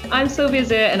 I'm Sylvia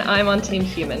Zia, and I'm on Team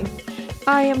Human.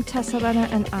 I am Tessa Renner,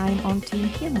 and I'm on Team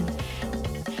Human.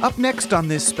 Up next on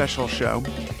this special show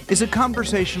is a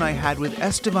conversation I had with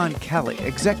Estevan Kelly,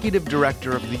 Executive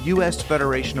Director of the U.S.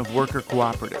 Federation of Worker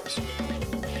Cooperatives.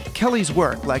 Kelly's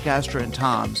work, like Astra and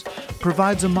Tom's,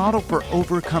 provides a model for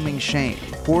overcoming shame,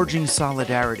 forging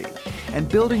solidarity, and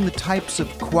building the types of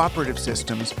cooperative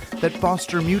systems that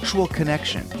foster mutual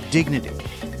connection, dignity,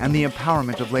 and the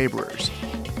empowerment of laborers.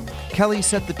 Kelly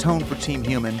set the tone for Team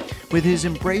Human with his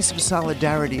embrace of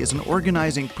solidarity as an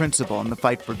organizing principle in the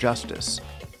fight for justice.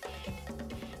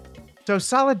 So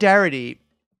solidarity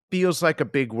feels like a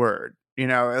big word,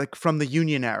 like from the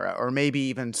Union era, or maybe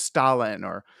even Stalin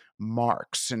or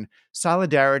Marx. And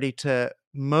solidarity to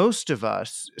most of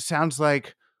us sounds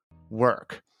like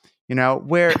work,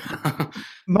 where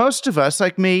most of us,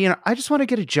 like me, I just want to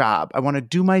get a job. I want to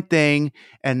do my thing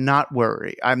and not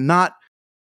worry. I'm not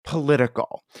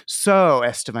political. So,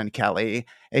 Estevan Kelly,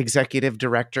 Executive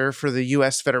Director for the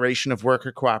U.S. Federation of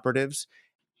Worker Cooperatives,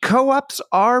 co-ops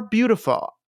are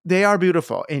beautiful. They are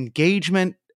beautiful.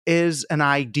 Engagement is an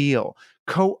ideal.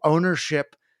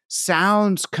 Co-ownership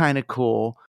sounds kind of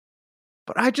cool,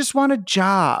 but I just want a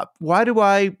job. Why do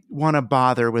I want to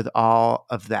bother with all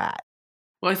of that?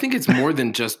 Well, I think it's more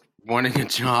than just wanting a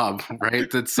job, right?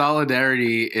 That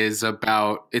solidarity is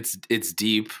about, it's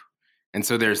deep. And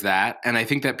so there's that. And I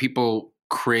think that people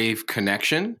crave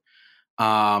connection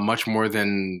much more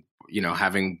than,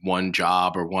 having one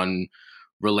job or one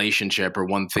relationship or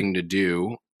one thing to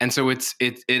do. And so it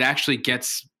actually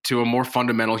gets to a more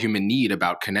fundamental human need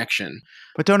about connection.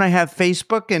 But don't I have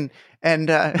Facebook and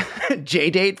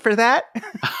JDate for that?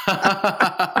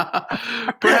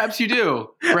 Perhaps you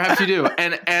do.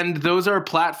 And those are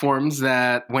platforms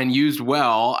that, when used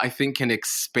well, I think can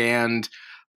expand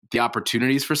the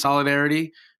opportunities for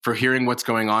solidarity, for hearing what's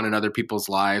going on in other people's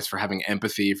lives, for having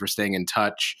empathy, for staying in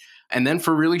touch, and then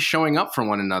for really showing up for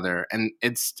one another. And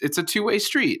it's a two-way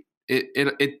street.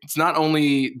 It's not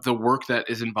only the work that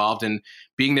is involved in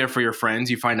being there for your friends.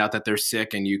 You find out that they're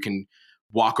sick and you can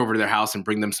walk over to their house and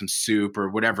bring them some soup or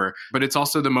whatever. But it's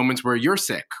also the moments where you're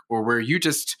sick or where you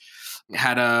just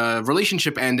had a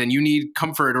relationship end and you need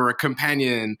comfort or a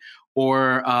companion,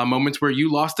 or moments where you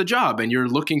lost a job and you're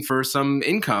looking for some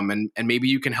income, and maybe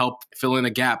you can help fill in a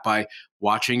gap by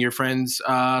watching your friends'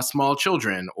 small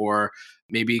children, or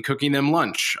maybe cooking them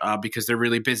lunch because they're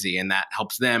really busy, and that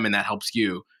helps them and that helps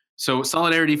you. So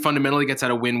solidarity fundamentally gets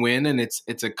at a win-win, and it's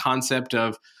a concept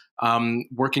of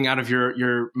working out of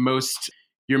your most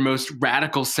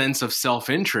radical sense of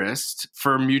self-interest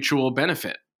for mutual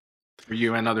benefit for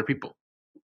you and other people.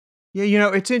 Yeah,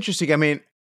 it's interesting. I mean,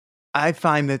 I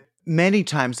find that many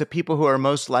times the people who are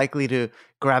most likely to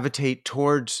gravitate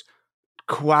towards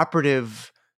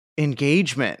cooperative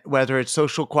engagement, whether it's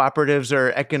social cooperatives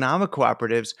or economic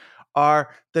cooperatives, are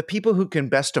the people who can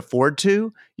best afford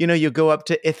to. You go up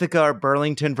to Ithaca or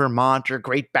Burlington, Vermont, or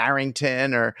Great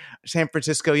Barrington or San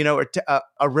Francisco, or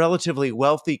a relatively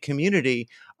wealthy community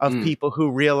of people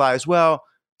who realize, well,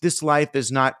 this life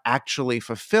is not actually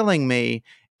fulfilling me,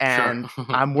 and sure.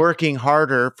 I'm working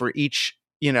harder for each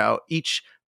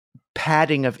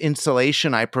padding of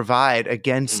insulation I provide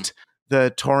against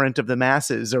the torrent of the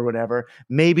masses or whatever.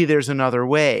 Maybe there's another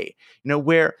way,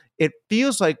 where it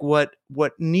feels like what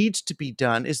needs to be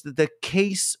done is that the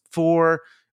case for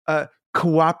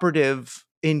cooperative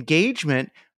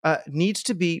engagement needs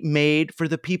to be made for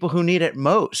the people who need it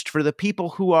most, for the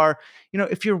people who are,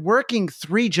 if you're working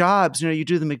 3 jobs, you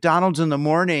do the McDonald's in the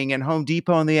morning and Home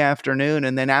Depot in the afternoon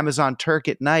and then Amazon Turk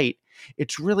at night,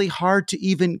 it's really hard to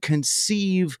even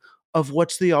conceive of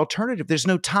what's the alternative. There's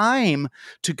no time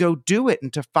to go do it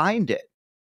and to find it.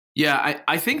 Yeah,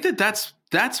 I think that's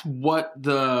what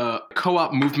the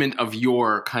co-op movement of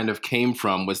yore kind of came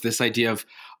from, was this idea of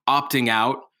opting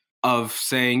out, of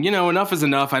saying, enough is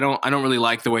enough. I don't really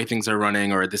like the way things are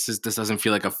running, or this doesn't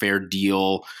feel like a fair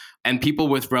deal. And people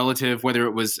with relative, whether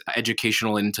it was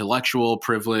educational, intellectual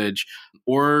privilege,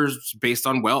 or based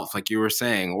on wealth, like you were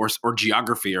saying, or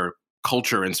geography or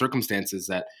culture and circumstances,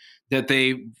 that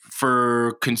they,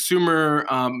 for consumer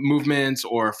movements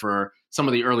or for some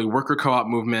of the early worker co-op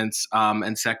movements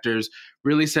and sectors,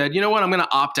 really said, I'm going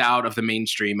to opt out of the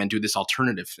mainstream and do this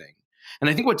alternative thing. And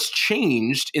I think what's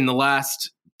changed in the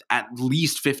last at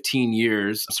least 15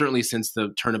 years, certainly since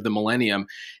the turn of the millennium,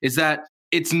 is that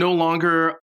it's no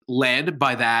longer led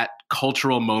by that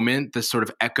cultural moment, the sort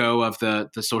of echo of the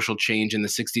social change in the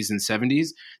 60s and 70s,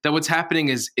 that what's happening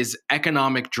is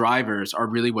economic drivers are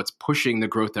really what's pushing the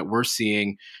growth that we're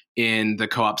seeing in the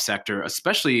co-op sector,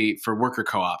 especially for worker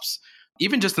co-ops.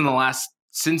 Even just in the last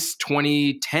since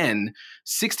 2010,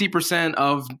 60%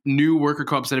 of new worker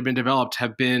co-ops that have been developed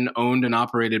have been owned and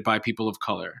operated by people of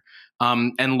color.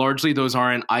 And largely those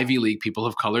aren't Ivy League people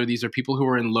of color. These are people who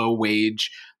are in low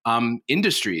wage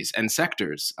industries and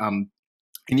sectors. And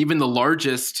even the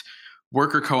largest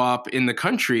worker co-op in the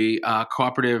country,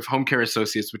 Cooperative Home Care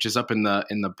Associates, which is up in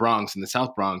the Bronx, in the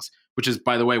South Bronx, which is,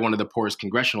 by the way, one of the poorest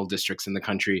congressional districts in the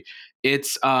country.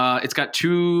 It's got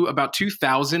about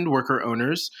 2,000 worker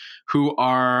owners who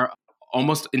are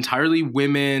almost entirely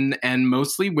women and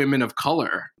mostly women of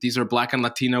color. These are Black and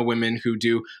Latino women who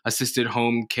do assisted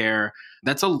home care.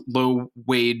 That's a low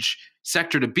wage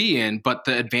sector to be in, but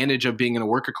the advantage of being in a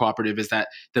worker cooperative is that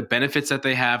the benefits that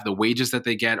they have, the wages that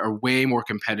they get are way more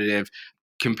competitive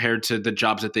compared to the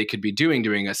jobs that they could be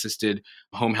doing assisted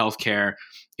home health care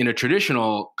in a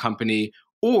traditional company,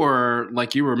 or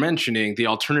like you were mentioning, the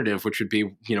alternative, which would be,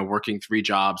 working 3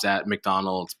 jobs at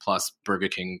McDonald's plus Burger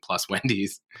King plus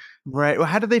Wendy's. Right. Well,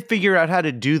 how do they figure out how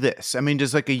to do this? I mean,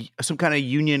 does some kind of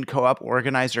union co-op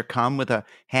organizer come with a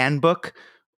handbook,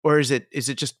 or is it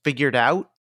just figured out?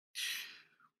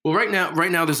 Well, right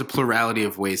now, there's a plurality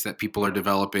of ways that people are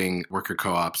developing worker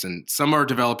co-ops, and some are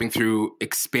developing through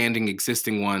expanding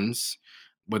existing ones,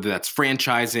 whether that's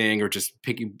franchising or just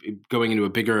going into a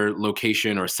bigger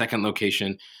location or a second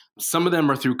location. Some of them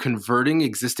are through converting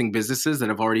existing businesses that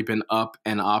have already been up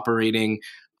and operating,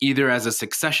 either as a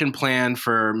succession plan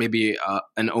for maybe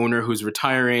an owner who's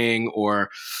retiring or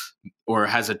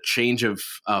has a change of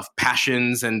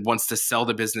passions and wants to sell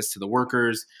the business to the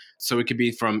workers. So it could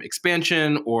be from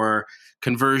expansion or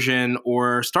conversion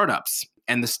or startups.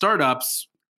 And the startups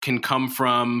can come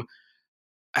from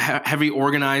heavy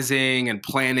organizing and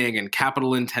planning and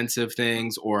capital intensive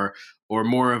things, or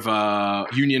more of a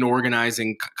union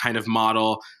organizing kind of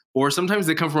model. Or sometimes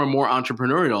they come from a more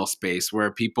entrepreneurial space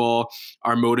where people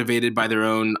are motivated by their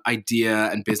own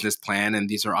idea and business plan. And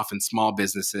these are often small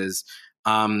businesses.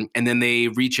 And then they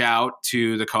reach out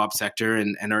to the co-op sector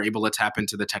and are able to tap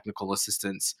into the technical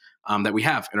assistance that we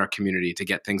have in our community to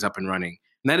get things up and running.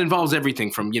 And that involves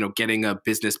everything from, getting a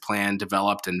business plan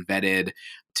developed and vetted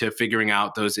to figuring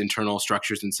out those internal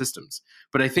structures and systems.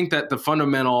 But I think that the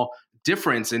fundamental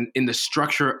difference in the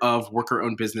structure of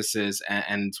worker-owned businesses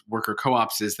and worker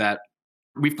co-ops is that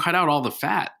we've cut out all the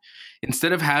fat.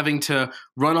 Instead of having to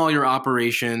run all your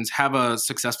operations, have a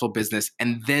successful business,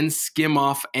 and then skim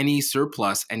off any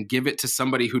surplus and give it to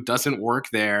somebody who doesn't work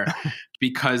there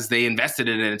because they invested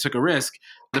in it and took a risk,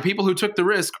 the people who took the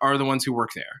risk are the ones who work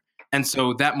there. And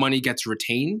so that money gets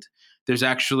retained. There's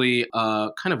actually a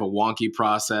kind of a wonky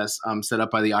process set up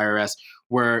by the IRS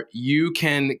where you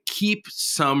can keep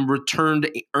some retained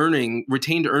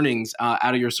earnings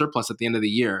out of your surplus at the end of the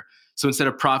year. So instead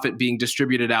of profit being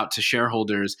distributed out to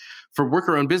shareholders, for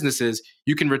worker-owned businesses,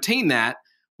 you can retain that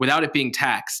without it being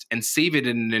taxed and save it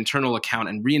in an internal account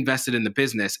and reinvest it in the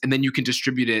business. And then you can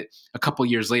distribute it a couple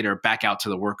years later back out to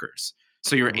the workers.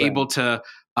 So you're able to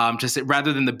just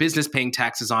rather than the business paying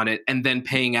taxes on it and then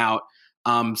paying out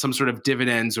some sort of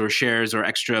dividends or shares or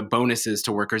extra bonuses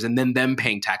to workers and then them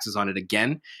paying taxes on it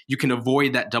again, you can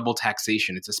avoid that double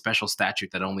taxation. It's a special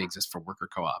statute that only exists for worker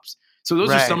co-ops. So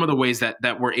those are some of the ways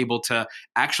that we're able to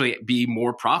actually be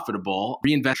more profitable,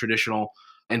 reinvest traditional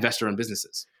investor-owned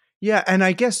businesses. Yeah, and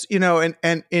I guess,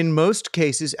 and in most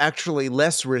cases, actually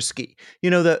less risky.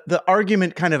 The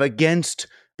argument kind of against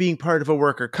being part of a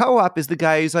worker co-op is the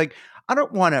guy who's like, I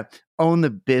don't want to own the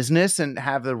business and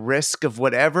have the risk of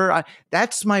whatever.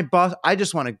 That's my boss. I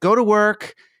just want to go to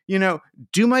work,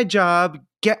 do my job,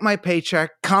 get my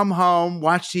paycheck, come home,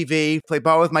 watch TV, play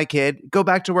ball with my kid, go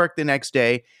back to work the next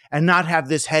day, and not have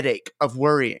this headache of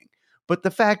worrying. But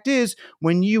the fact is,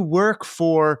 when you work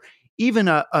for even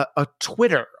a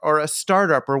Twitter or a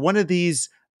startup or one of these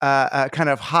kind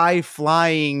of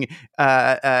high-flying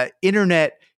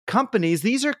internet companies,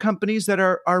 these are companies that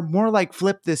are more like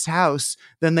Flip This House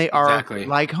than they are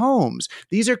like Homes.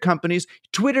 These are companies.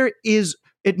 Twitter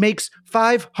it makes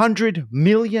 $500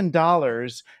 million,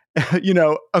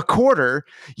 a quarter,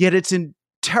 yet it's in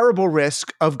terrible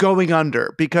risk of going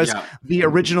under because the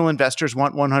original investors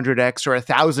want 100x or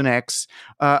 1,000x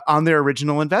on their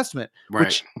original investment,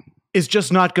 which is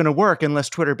just not going to work unless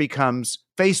Twitter becomes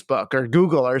Facebook or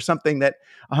Google or something that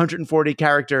 140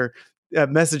 character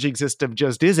messaging system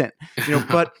just isn't.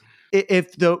 But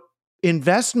if the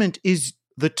investment is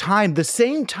the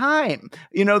same time,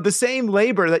 the same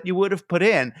labor that you would have put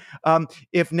in,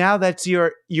 if now that's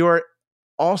your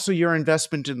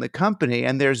investment in the company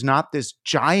and there's not this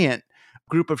giant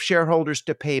group of shareholders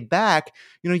to pay back,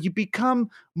 you become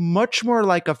much more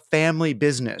like a family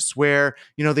business where,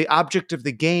 the object of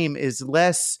the game is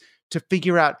less to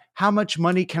figure out how much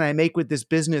money can I make with this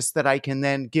business that I can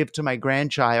then give to my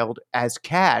grandchild as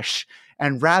cash,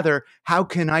 and rather, how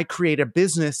can I create a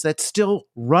business that's still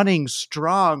running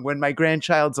strong when my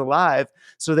grandchild's alive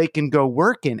so they can go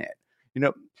work in it,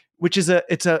 which is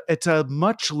it's a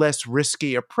much less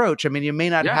risky approach. I mean, you may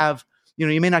not have,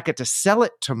 you may not get to sell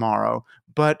it tomorrow,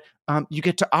 but you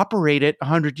get to operate it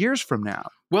 100 years from now.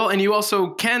 Well, and you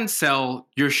also can sell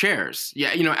your shares.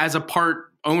 Yeah, as a part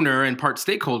owner and part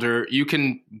stakeholder, you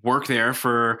can work there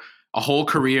for a whole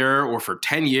career or for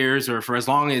 10 years or for as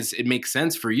long as it makes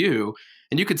sense for you.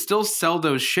 And you could still sell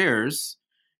those shares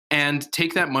and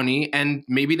take that money, and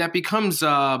maybe that becomes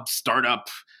startup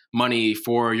money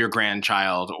for your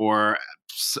grandchild or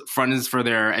funds for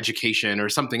their education or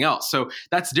something else. So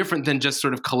that's different than just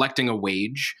sort of collecting a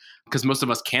wage, because most of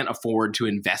us can't afford to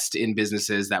invest in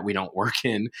businesses that we don't work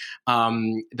in,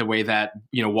 the way that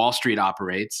Wall Street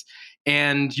operates.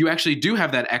 And you actually do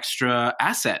have that extra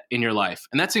asset in your life,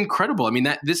 and that's incredible. I mean,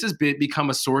 this has become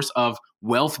a source of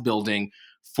wealth building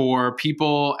for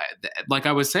people, like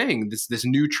I was saying, this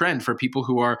new trend for people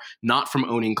who are not from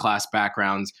owning class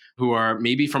backgrounds, who are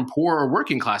maybe from poor or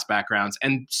working class backgrounds,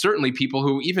 and certainly people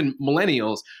who, even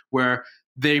millennials, where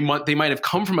they might have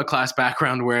come from a class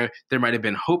background where there might have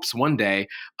been hopes one day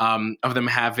of them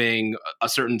having a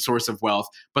certain source of wealth,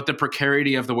 but the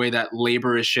precarity of the way that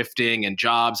labor is shifting and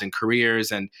jobs and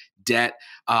careers and debt,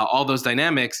 all those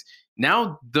dynamics,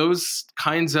 now those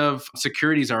kinds of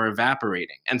securities are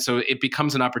evaporating. And so it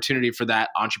becomes an opportunity for that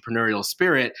entrepreneurial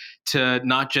spirit to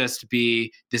not just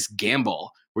be this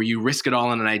gamble where you risk it all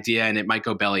on an idea and it might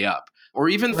go belly up. Or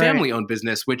even family-owned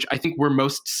business, which I think we're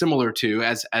most similar to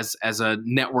as a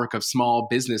network of small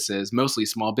businesses, mostly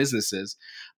small businesses,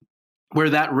 where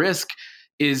that risk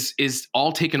is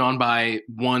all taken on by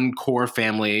one core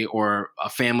family or a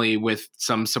family with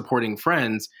some supporting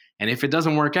friends. And if it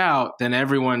doesn't work out, then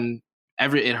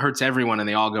it hurts everyone and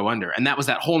they all go under. And that was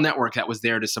that whole network that was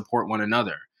there to support one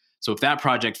another. So if that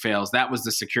project fails, that was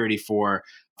the security for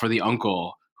the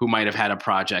uncle who might have had a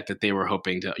project that they were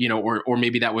hoping to, or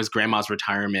maybe that was grandma's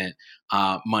retirement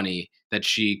money that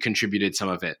she contributed some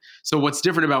of it. So what's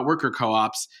different about worker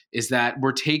co-ops is that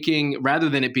we're taking, rather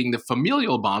than it being the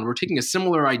familial bond, we're taking a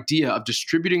similar idea of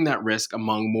distributing that risk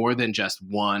among more than just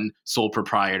one sole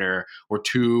proprietor or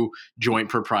two joint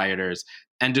proprietors,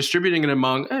 and distributing it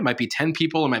among, it might be 10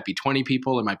 people, it might be 20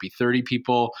 people, it might be 30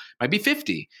 people, it might be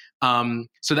 50.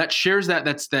 So that shares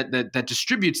that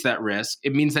distributes that risk.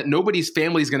 It means that nobody's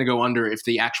family is going to go under if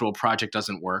the actual project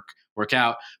doesn't work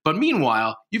out. But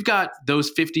meanwhile, you've got those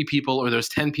 50 people or those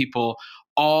 10 people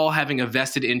all having a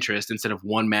vested interest instead of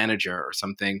one manager or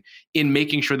something in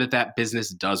making sure that business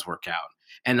does work out.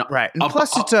 And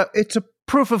plus it's a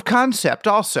proof of concept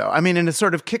also. I mean, in a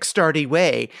sort of Kickstarter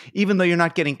way, even though you're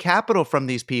not getting capital from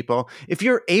these people, if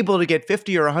you're able to get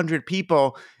 50 or 100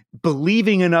 people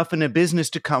believing enough in a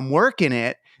business to come work in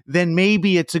it, then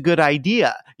maybe it's a good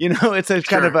idea. It's a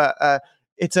kind of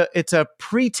it's a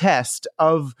pretest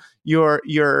of your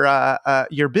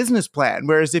business plan.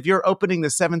 Whereas if you're opening the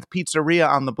 7th pizzeria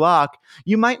on the block,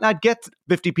 you might not get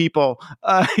 50 people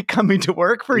coming to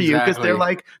work for you because they're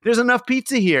like, there's enough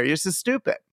pizza here. You're so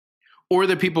stupid. Or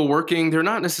the people working, they're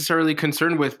not necessarily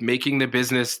concerned with making the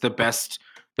business the best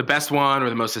one or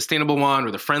the most sustainable one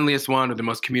or the friendliest one or the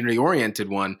most community-oriented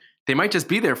one. They might just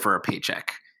be there for a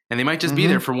paycheck, and they might just be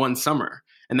there for one summer.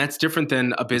 And that's different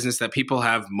than a business that people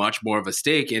have much more of a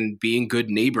stake in being good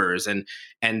neighbors and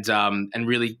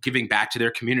really giving back to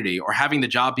their community or having the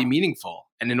job be meaningful.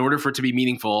 And in order for it to be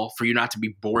meaningful, for you not to be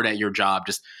bored at your job,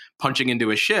 just punching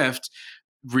into a shift,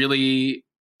 really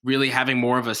having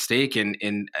more of a stake in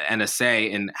and a say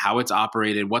in how it's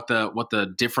operated, what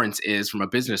the difference is from a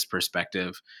business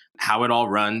perspective, how it all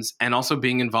runs, and also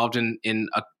being involved in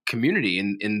a community,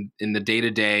 in the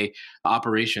day-to-day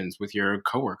operations with your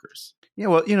coworkers. Yeah,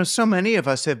 well, so many of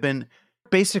us have been,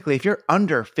 basically, if you're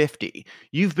under 50,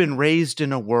 you've been raised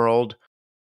in a world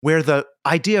where the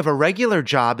idea of a regular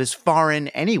job is foreign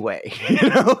anyway.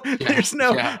 There's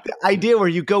no idea where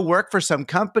you go work for some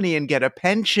company and get a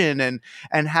pension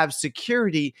and have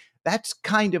security. That's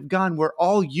kind of gone. We're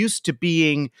all used to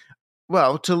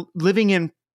to living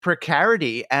in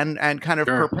precarity and kind of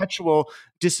perpetual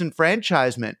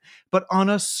disenfranchisement. But on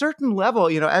a certain level,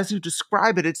 as you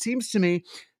describe it, it seems to me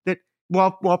that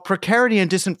while precarity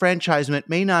and disenfranchisement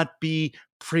may not be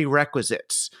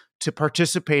prerequisites to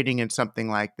participating in something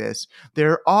like this,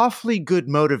 they're awfully good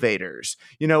motivators,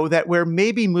 that we're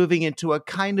maybe moving into a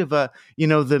kind of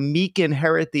the meek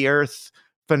inherit the earth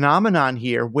phenomenon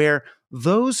here, where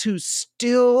those who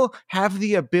still have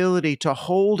the ability to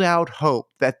hold out hope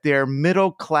that their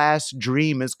middle class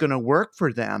dream is going to work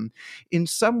for them, in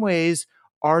some ways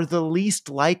are the least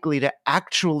likely to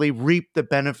actually reap the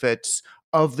benefits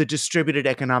of the distributed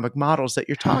economic models that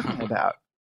you're talking about.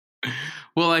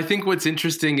 Well, I think what's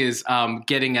interesting is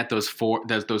getting at those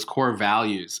core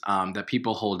values that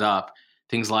people hold up,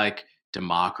 things like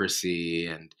democracy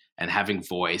and having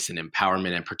voice and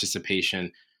empowerment and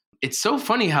participation. It's so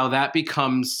funny how that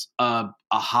becomes a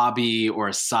hobby or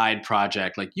a side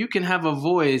project. Like you can have a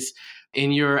voice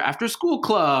in your after school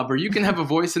club, or you can have a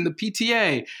voice in the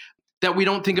PTA, that we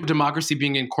don't think of democracy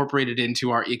being incorporated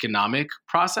into our economic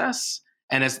process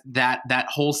and as that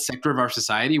whole sector of our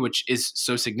society, which is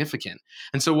so significant.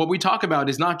 And so what we talk about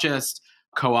is not just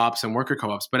co-ops and worker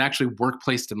co-ops, but actually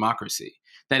workplace democracy.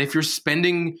 That if you're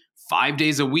spending 5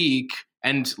 days a week,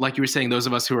 and like you were saying, those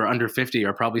of us who are under 50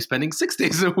 are probably spending 6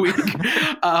 days a week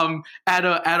at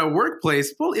a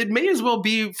workplace. Well, it may as well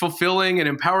be fulfilling and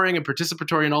empowering and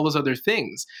participatory and all those other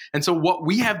things. And so what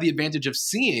we have the advantage of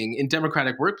seeing in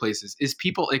democratic workplaces is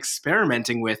people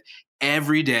experimenting with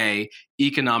everyday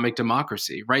economic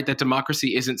democracy, right? That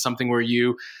democracy isn't something where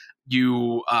you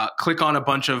click on a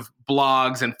bunch of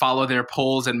blogs and follow their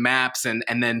polls and maps, and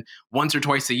then once or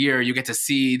twice a year you get to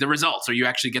see the results, or you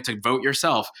actually get to vote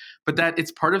yourself. But that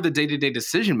it's part of the day-to-day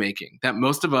decision making that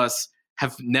most of us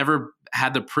have never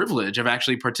had the privilege of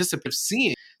actually participating,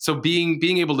 seeing. So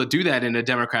being able to do that in a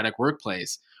democratic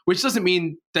workplace, which doesn't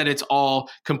mean that it's all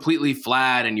completely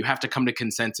flat and you have to come to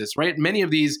consensus, right? Many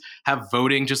of these have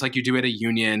voting just like you do at a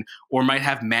union, or might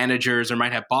have managers or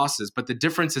might have bosses. But the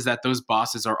difference is that those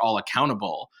bosses are all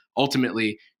accountable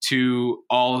ultimately to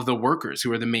all of the workers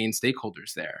who are the main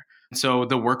stakeholders there. So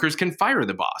the workers can fire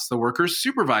the boss. The workers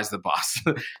supervise the boss.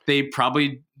 They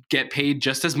probably get paid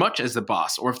just as much as the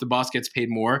boss, or if the boss gets paid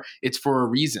more, it's for a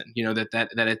reason. You know, that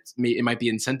it might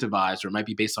be incentivized, or it might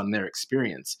be based on their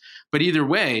experience. But either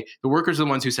way, the workers are the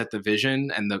ones who set the vision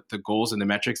and the goals and the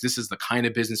metrics. This is the kind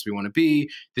of business we want to be.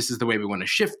 This is the way we want to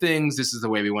shift things. This is the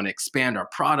way we want to expand our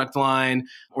product line,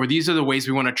 or these are the ways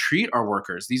we want to treat our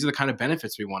workers. These are the kind of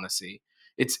benefits we want to see.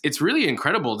 It's really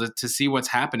incredible to see what's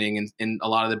happening in a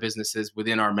lot of the businesses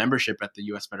within our membership at the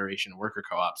U.S. Federation of Worker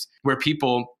Co-ops, where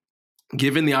people,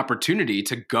 given the opportunity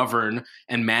to govern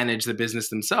and manage the business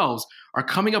themselves, are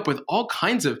coming up with all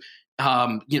kinds of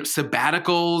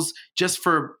sabbaticals just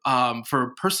for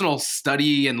personal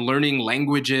study and learning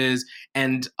languages,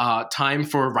 and time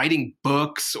for writing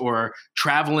books or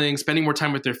traveling, spending more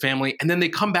time with their family. And then they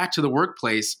come back to the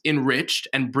workplace enriched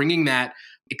and bringing that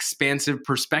expansive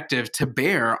perspective to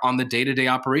bear on the day-to-day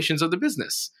operations of the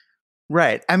business.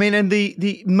 Right. I mean, and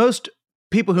the most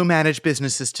people who manage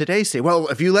businesses today say, well,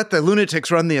 if you let the lunatics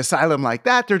run the asylum like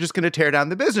that, they're just going to tear down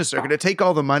the business. They're going to take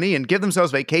all the money and give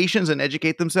themselves vacations and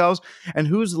educate themselves. And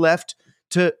who's left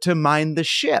to mind the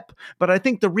ship? But I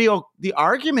think the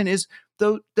argument is,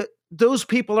 though, that those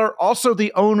people are also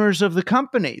the owners of the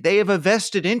company. They have a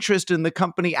vested interest in the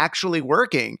company actually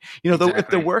working. You know, if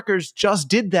the workers just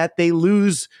did that, they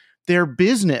lose their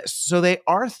business. So they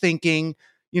are thinking,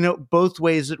 both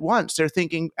ways at once. They're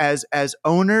thinking as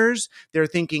owners, they're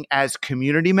thinking as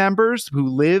community members who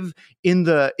live in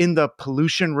the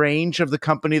pollution range of the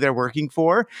company they're working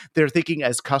for. They're thinking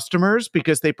as customers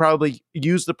because they probably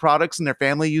use the products and their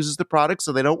family uses the products,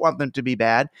 so they don't want them to be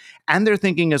bad. And they're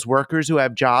thinking as workers who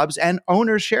have jobs, and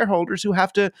owners, shareholders who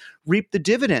have to reap the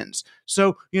dividends.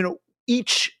 So,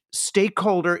 each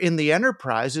stakeholder in the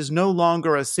enterprise is no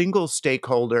longer a single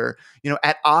stakeholder,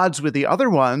 at odds with the other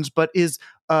ones, but is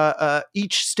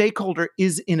each stakeholder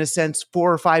is, in a sense,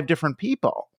 4 or 5 different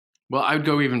people. Well, I would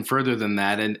go even further than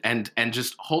that, and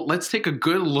just let's take a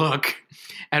good look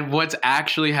at what's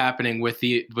actually happening with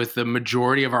the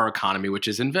majority of our economy, which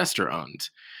is investor owned.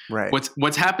 Right.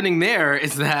 What's happening there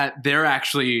is that they're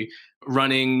actually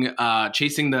running,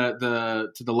 chasing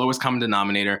the lowest common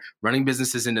denominator, running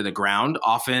businesses into the ground,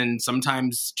 often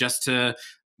sometimes just to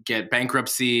get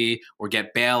bankruptcy or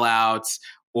get bailouts,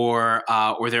 or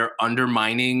they're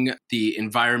undermining the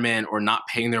environment, or not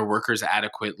paying their workers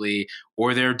adequately,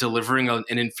 or they're delivering an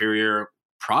inferior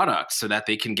product so that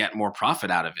they can get more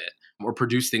profit out of it or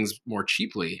produce things more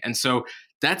cheaply. And so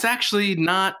that's actually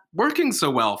not working so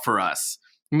well for us.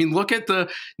 I mean, look at the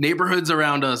neighborhoods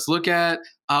around us. Look at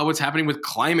what's happening with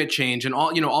climate change and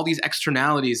all these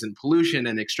externalities and pollution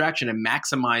and extraction, and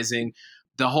maximizing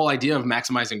the whole idea of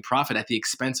maximizing profit at the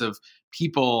expense of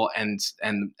people and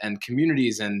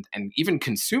communities and even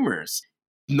consumers.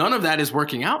 none of that is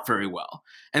working out very well.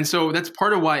 And so that's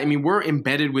part of why, I mean, we're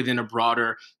embedded within a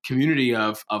broader community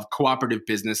of cooperative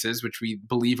businesses, which we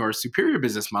believe are a superior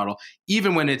business model,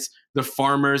 even when it's the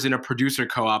farmers in a producer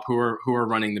co-op who are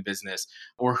running the business,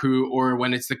 or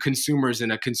when it's the consumers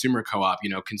in a consumer co-op,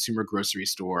 consumer grocery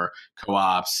store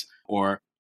co-ops or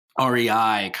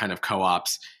REI kind of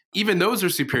co-ops. Even those are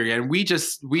superior. And we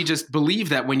just believe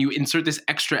that when you insert this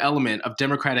extra element of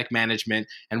democratic management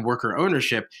and worker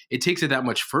ownership, it takes it that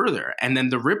much further. And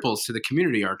then the ripples to the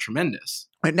community are tremendous.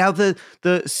 Right. Now, the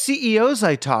CEOs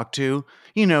I talk to,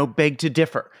 beg to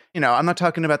differ. I'm not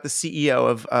talking about the CEO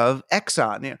of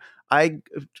Exxon. I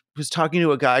was talking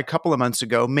to a guy a couple of months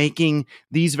ago making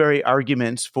these very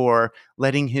arguments for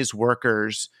letting his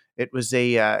workers. It was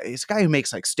it's a guy who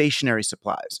makes like stationery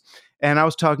supplies. And I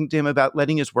was talking to him about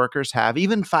letting his workers have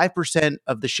even 5%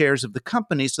 of the shares of the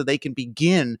company so they can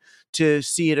begin to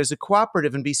see it as a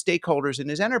cooperative and be stakeholders in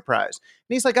his enterprise.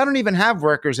 And he's like, I don't even have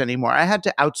workers anymore. I had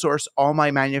to outsource all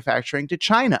my manufacturing to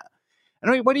China.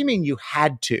 And I'm like, what do you mean you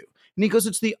had to? And he goes,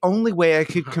 it's the only way I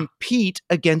could compete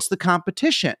against the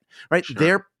competition, right? Sure.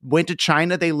 They went to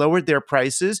China, they lowered their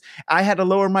prices. I had to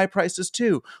lower my prices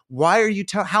too. Why are you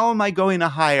how am I going to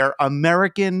hire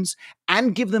Americans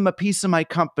and give them a piece of my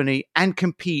company and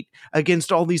compete against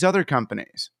all these other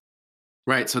companies?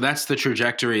 Right. So that's the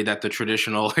trajectory that the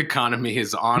traditional economy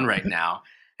is on right now.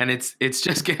 And it's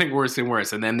just getting worse and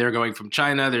worse. And then they're going from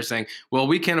China. They're saying, well,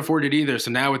 we can't afford it either.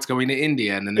 So now it's going to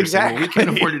India. And then they're saying, well, we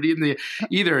can't afford it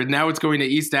either. And now it's going to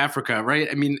East Africa, right?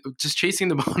 I mean, just chasing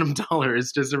the bottom dollar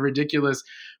is just a ridiculous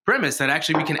premise that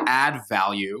actually we can add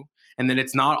value. And then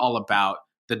it's not all about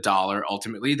the dollar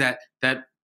ultimately, that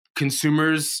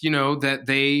consumers, that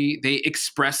they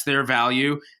express their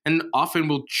value and often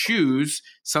will choose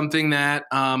something that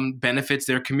benefits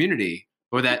their community,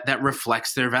 or that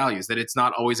reflects their values, that it's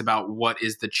not always about what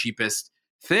is the cheapest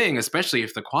thing, especially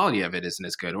if the quality of it isn't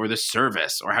as good, or the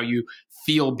service, or how you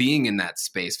feel being in that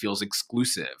space feels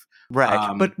exclusive.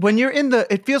 Right. But when you're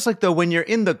it feels like though, when you're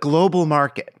in the global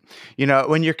market,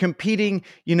 when you're competing,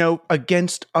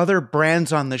 against other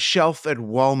brands on the shelf at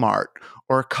Walmart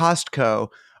or Costco,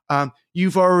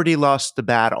 you've already lost the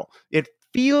battle. It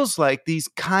feels like these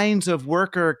kinds of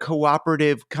worker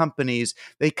cooperative companies,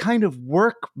 they kind of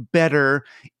work better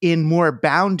in more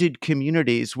bounded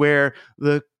communities where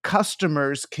the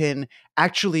customers can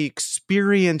actually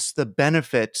experience the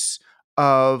benefits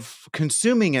of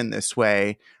consuming in this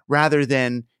way rather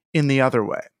than in the other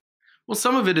way. Well,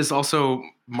 some of it is also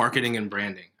marketing and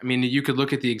branding. I mean, you could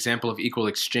look at the example of Equal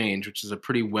Exchange, which is a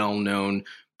pretty well-known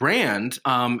brand,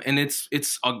 and it's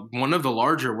one of the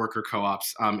larger worker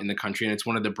co-ops in the country, and it's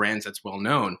one of the brands that's well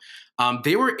known.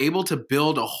 They were able to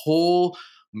build a whole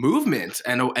movement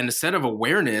and a set of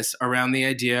awareness around the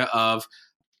idea of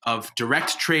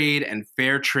direct trade and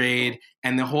fair trade,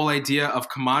 and the whole idea of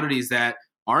commodities that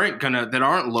aren't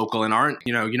local and aren't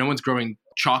no one's growing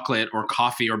chocolate or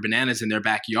coffee or bananas in their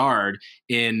backyard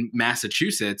in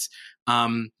Massachusetts.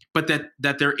 But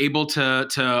that they're able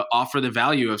to offer the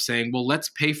value of saying, well, let's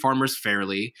pay farmers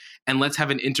fairly, and let's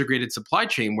have an integrated supply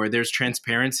chain where there's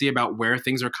transparency about where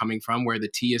things are coming from, where the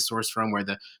tea is sourced from, where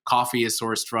the coffee is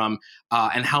sourced from,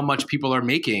 and how much people are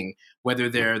making, whether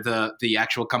they're the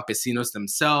actual campesinos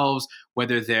themselves,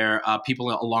 whether they're people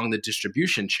along the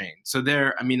distribution chain. So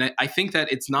I think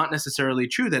that it's not necessarily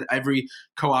true that every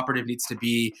cooperative needs to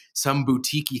be some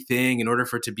boutique-y thing in order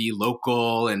for it to be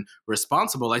local and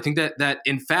responsible. I think that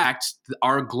in fact,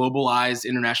 our globalized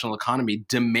international economy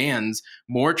demands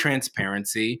more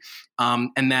transparency,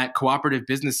 and that cooperative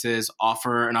businesses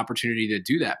offer an opportunity to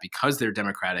do that because they're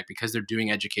democratic, because they're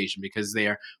doing education, because they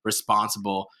are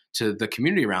responsible to the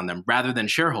community around them, rather than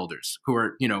shareholders who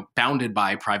are, bounded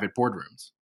by private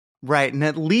boardrooms. Right. And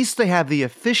at least they have the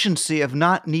efficiency of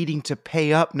not needing to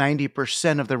pay up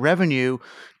 90% of the revenue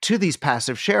to these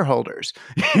passive shareholders,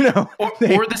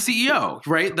 or the CEO,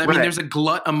 right? I mean, there's a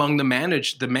glut among the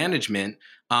management,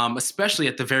 especially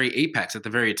at the very apex, at the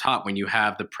very top, when you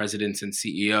have the presidents and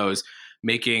CEOs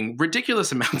making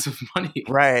ridiculous amounts of money.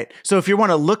 Right. So if you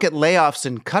want to look at layoffs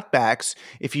and cutbacks,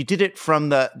 if you did it from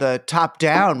the top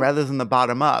down rather than the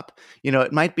bottom up,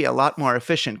 it might be a lot more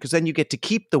efficient, because then you get to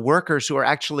keep the workers who are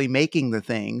actually making the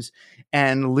things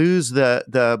and lose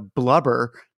the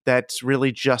blubber that's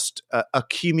really just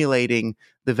accumulating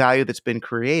the value that's been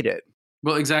created.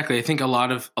 Well, exactly. I think a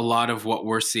lot of what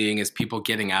we're seeing is people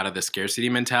getting out of the scarcity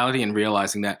mentality and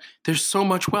realizing that there's so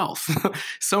much wealth.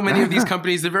 So many of these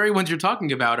companies, the very ones you're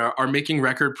talking about, are making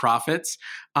record profits,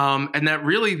 and that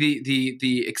really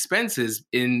the expenses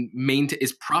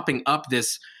is propping up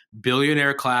this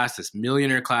billionaire class, this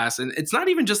millionaire class. And it's not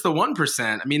even just the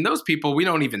 1%. I mean, those people we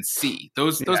don't even see.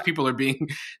 Those people are being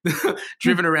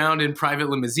driven around in private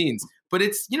limousines. But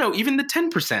it's, even the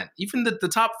 10%, even the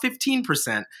top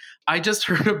 15%. I just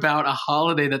heard about a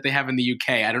holiday that they have in the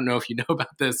UK. I don't know if you know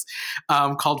about this,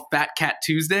 called Fat Cat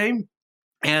Tuesday.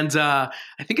 And I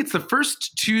think it's the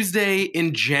first Tuesday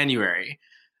in January.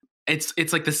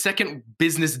 It's like the second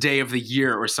business day of the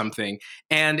year or something.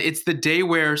 And it's the day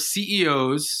where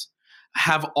CEOs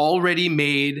have already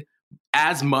made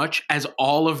as much as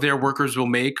all of their workers will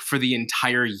make for the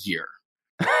entire year.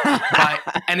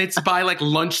 And it's by like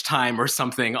lunchtime or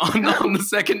something on the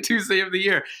second Tuesday of the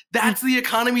year. That's the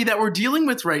economy that we're dealing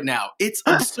with right now. It's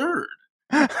absurd.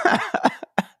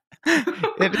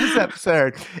 It is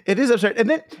absurd. It is absurd.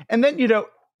 And then,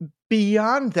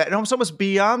 beyond that, and almost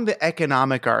beyond the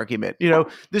economic argument,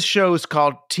 this show is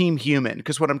called Team Human,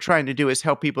 because what I'm trying to do is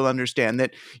help people understand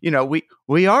that,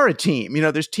 we are a team.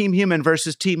 There's Team Human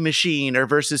versus Team Machine or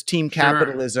versus Team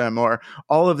Capitalism, or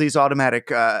all of these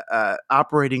automatic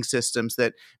operating systems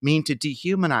that mean to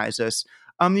dehumanize us.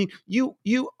 I mean,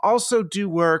 you also do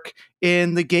work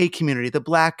in the gay community, the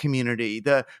Black community,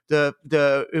 the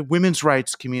women's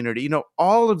rights community,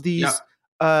 all of these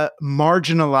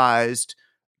marginalized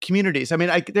communities. I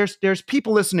mean, there's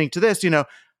people listening to this,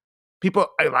 people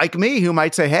like me who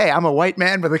might say, hey, I'm a white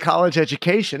man with a college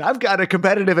education. I've got a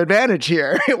competitive advantage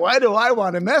here. Why do I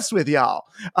want to mess with y'all?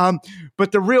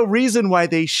 But the real reason why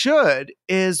they should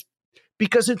is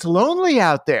because it's lonely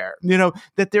out there,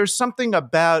 that there's something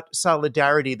about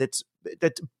solidarity that's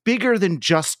bigger than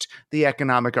just the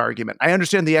economic argument. I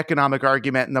understand the economic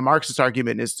argument and the Marxist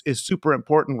argument is super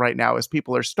important right now as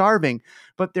people are starving,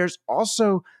 but there's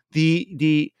also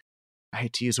the I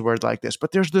hate to use a word like this,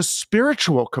 but there's the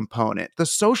spiritual component, the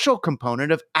social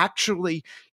component of actually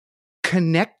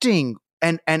connecting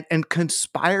and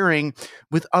conspiring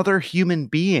with other human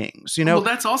beings, Well,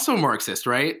 that's also Marxist,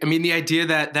 right? I mean, the idea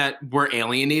that we're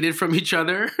alienated from each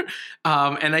other.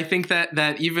 And I think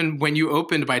that even when you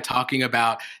opened by talking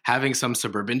about having some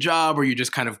suburban job where you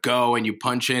just kind of go and you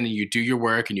punch in and you do your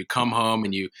work and you come home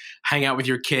and you hang out with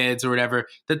your kids or whatever,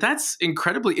 that's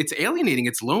incredibly, it's alienating,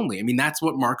 it's lonely. I mean, that's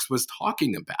what Marx was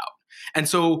talking about. And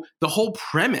so the whole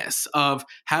premise of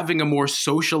having a more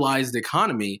socialized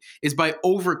economy is by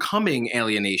overcoming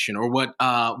alienation, or what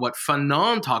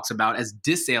Fanon talks about as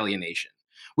disalienation,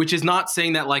 which is not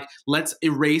saying that like, let's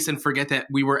erase and forget that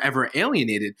we were ever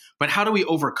alienated, but how do we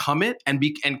overcome it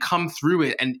and come through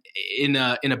it and in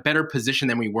a better position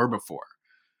than we were before,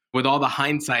 with all the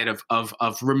hindsight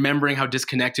of remembering how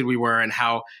disconnected we were and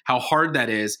how hard that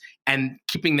is, and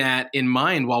keeping that in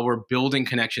mind while we're building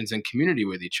connections and community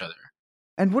with each other.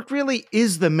 And what really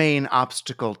is the main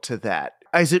obstacle to that?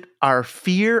 Is it our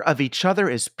fear of each other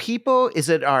as people? Is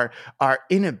it our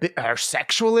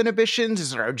sexual inhibitions?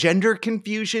 Is it our gender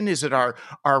confusion? Is it our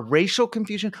racial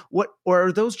confusion? Or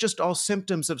are those just all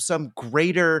symptoms of some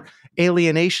greater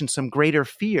alienation, some greater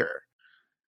fear?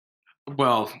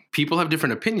 Well, people have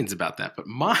different opinions about that, but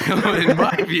in my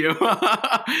view,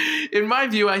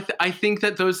 I think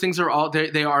that those things are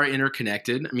they are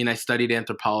interconnected. I mean, I studied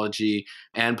anthropology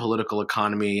and political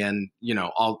economy, and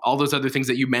all those other things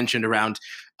that you mentioned around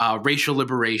racial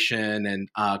liberation and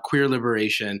queer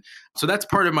liberation. So that's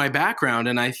part of my background,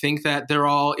 and I think that they're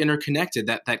all interconnected.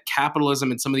 That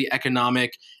capitalism and some of the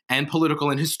economic and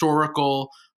political and historical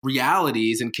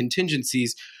realities and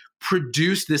contingencies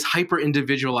produce this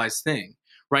hyper-individualized thing,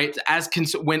 right?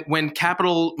 When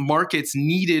capital markets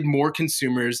needed more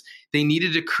consumers, they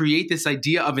needed to create this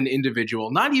idea of an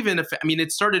individual.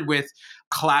 It started with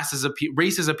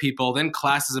races of people, then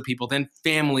classes of people, then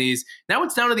families. Now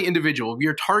it's down to the individual. We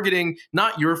are targeting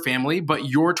not your family, but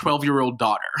your 12-year-old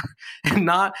daughter, and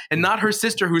not her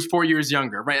sister who's 4 years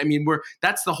younger, right? I mean,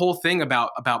 that's the whole thing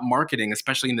about marketing,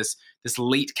 especially in this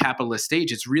late capitalist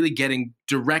stage. It's really getting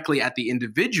directly at the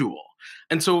individual.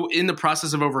 And so in the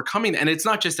process of overcoming, and it's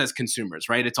not just as consumers,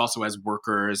 right? It's also as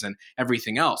workers and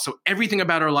everything else. So everything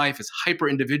about our life is hyper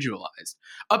individualized,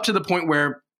 up to the point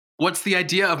where what's the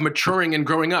idea of maturing and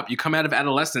growing up? You come out of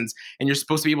adolescence and you're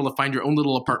supposed to be able to find your own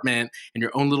little apartment and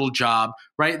your own little job,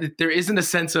 right? There isn't a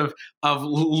sense of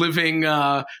living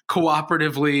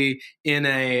cooperatively in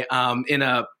a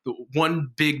one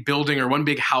big building or one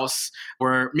big house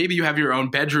where maybe you have your own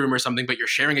bedroom or something, but you're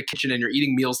sharing a kitchen and you're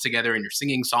eating meals together and you're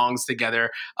singing songs together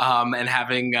and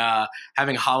having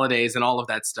holidays and all of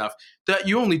that stuff. That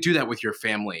you only do that with your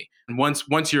family. And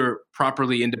once you're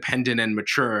properly independent and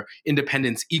mature,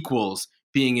 independence equals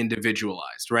being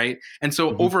individualized, right? And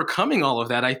so overcoming all of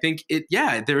that, I think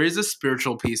there is a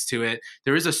spiritual piece to it.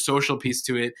 There is a social piece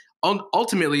to it.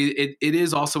 Ultimately, it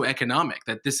is also economic,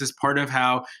 that this is part of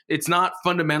how it's not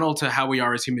fundamental to how we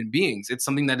are as human beings. It's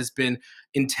something that has been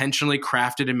intentionally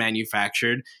crafted and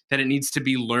manufactured, that it needs to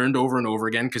be learned over and over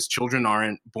again, because children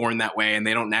aren't born that way and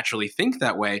they don't naturally think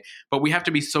that way. But we have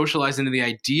to be socialized into the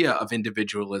idea of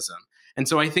individualism. And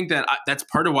so I think that that's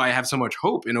part of why I have so much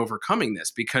hope in overcoming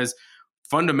this, because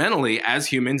fundamentally, as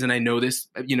humans, and I know this,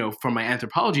 from my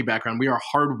anthropology background, we are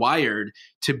hardwired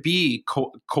to be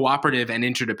cooperative and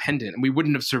interdependent, and we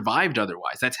wouldn't have survived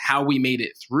otherwise. That's how we made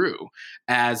it through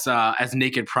as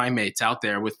naked primates out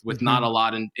there with not a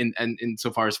lot in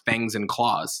so far as fangs and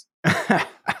claws.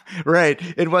 Right.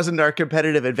 It wasn't our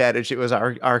competitive advantage. It was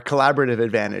our collaborative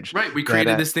advantage. Right. We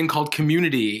created this thing called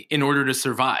community in order to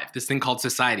survive, this thing called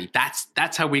society.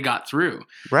 That's how we got through.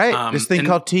 Right. This thing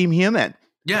called Team Human.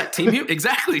 Yeah, Team Human.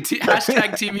 Exactly.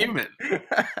 Hashtag Team Human.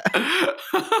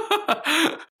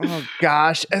 Oh,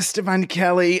 gosh. Esteban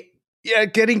Kelly. Yeah,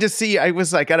 getting to see, I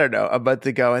was like, I don't know, a month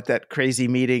ago at that crazy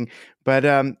meeting, but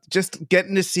just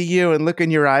getting to see you and look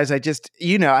in your eyes, I just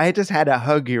had to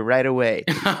hug you right away.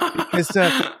 Because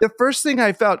the first thing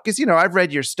I felt, because, I've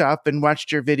read your stuff and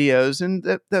watched your videos, and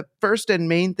the first and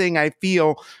main thing I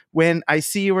feel when I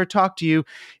see you or talk to you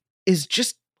is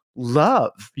just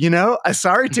love.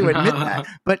 Sorry to admit that,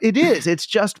 but it's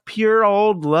just pure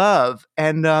old love.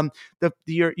 And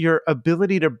your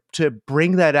ability to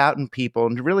bring that out in people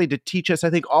and really to teach us, I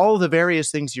think all the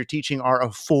various things you're teaching are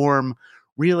a form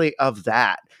really of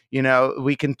that.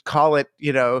 We can call it,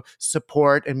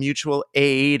 support and mutual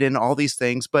aid and all these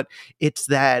things, but it's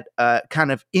that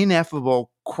kind of ineffable,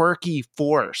 quirky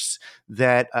force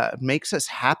that makes us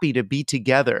happy to be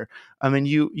together. I mean,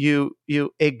 you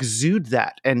exude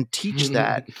that and teach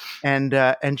that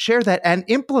and share that and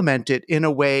implement it in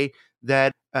a way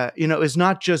that is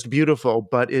not just beautiful,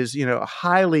 but is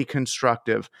highly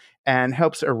constructive and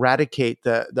helps eradicate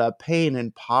the pain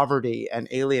and poverty and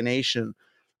alienation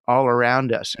all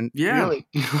around us. And really,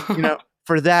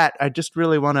 for that, I just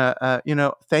really want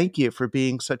to thank you for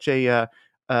being such a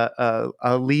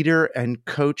leader and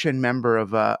coach and member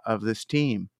of this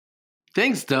team.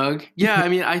 Thanks, Doug. Yeah, I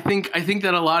mean, I think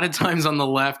that a lot of times on the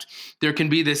left, there can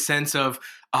be this sense of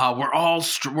we're all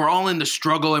in the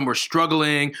struggle and we're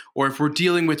struggling, or if we're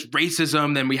dealing with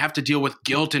racism, then we have to deal with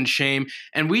guilt and shame.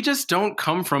 And we just don't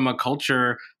come from a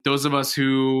culture, those of us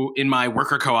who, in my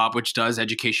worker co-op, which does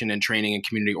education and training and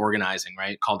community organizing,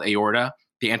 right, called AORTA,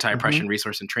 the Anti-Oppression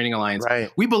Resource and Training Alliance. Right.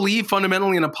 We believe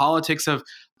fundamentally in a politics of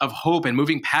hope and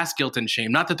moving past guilt and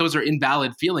shame. Not that those are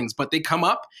invalid feelings, but they come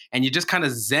up and you just kind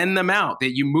of zen them out,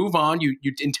 that you move on, you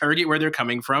interrogate where they're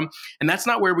coming from. And that's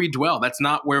not where we dwell. That's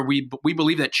not where we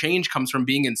believe that change comes from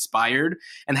being inspired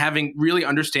and having really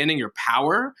understanding your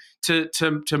power to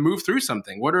move through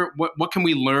something. What can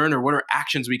we learn, or what are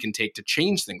actions we can take to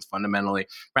change things fundamentally,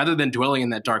 rather than dwelling in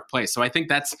that dark place? So I think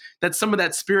that's some of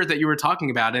that spirit that you were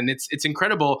talking about. And it's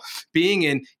incredible being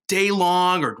in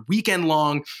day-long or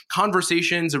weekend-long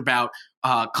conversations about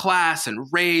class and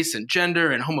race and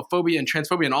gender and homophobia and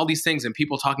transphobia and all these things, and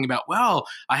people talking about, well,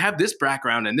 I have this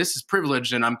background and this is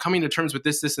privileged and I'm coming to terms with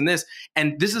this, and this.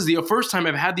 And this is the first time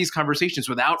I've had these conversations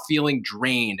without feeling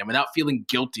drained and without feeling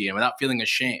guilty and without feeling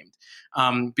ashamed.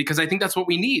 Because I think that's what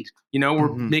we need.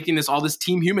 We're making all this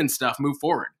Team Human stuff move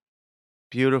forward.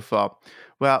 Beautiful.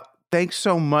 Well, thanks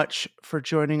so much for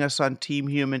joining us on Team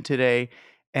Human today.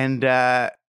 And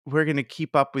we're going to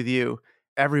keep up with you.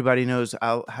 Everybody knows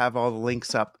I'll have all the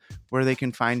links up where they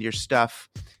can find your stuff.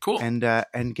 Cool. And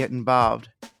get involved.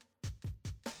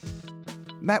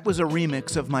 That was a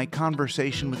remix of my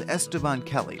conversation with Esteban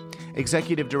Kelly,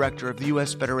 Executive Director of the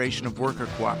U.S. Federation of Worker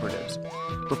Cooperatives.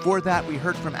 Before that, we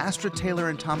heard from Astra Taylor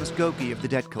and Thomas Goki of the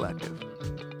Debt Collective.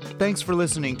 Thanks for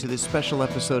listening to this special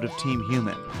episode of Team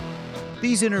Human.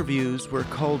 These interviews were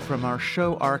culled from our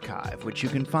show archive, which you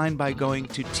can find by going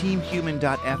to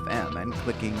teamhuman.fm and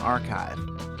clicking archive.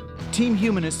 Team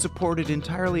Human is supported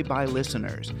entirely by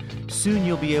listeners. Soon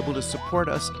you'll be able to support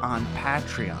us on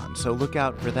Patreon, so look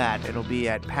out for that. It'll be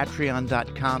at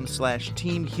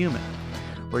patreon.com/teamhuman,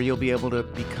 where you'll be able to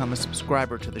become a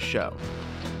subscriber to the show.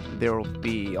 There will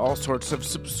be all sorts of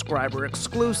subscriber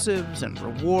exclusives and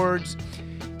rewards.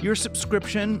 Your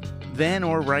subscription, then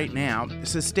or right now,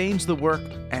 sustains the work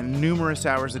and numerous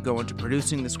hours that go into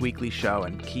producing this weekly show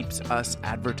and keeps us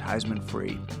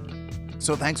advertisement-free.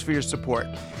 So thanks for your support.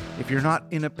 If you're not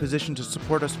in a position to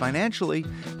support us financially,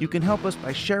 you can help us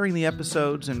by sharing the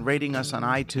episodes and rating us on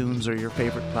iTunes or your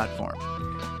favorite platform.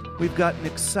 We've got an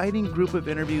exciting group of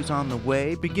interviews on the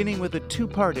way, beginning with a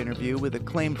two-part interview with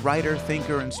acclaimed writer,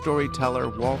 thinker, and storyteller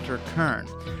Walter Kirn.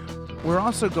 We're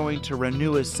also going to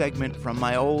renew a segment from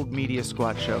my old Media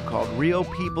Squad show called Real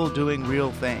People Doing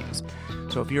Real Things.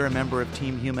 So if you're a member of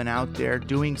Team Human out there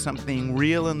doing something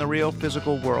real in the real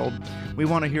physical world, we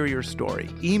want to hear your story.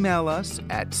 Email us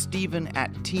at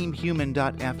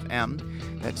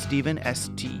steven@teamhuman.fm. That's Steven,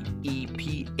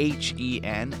 STEPHEN,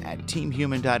 at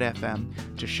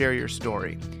teamhuman.fm to share your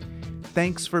story.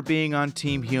 Thanks for being on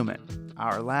Team Human,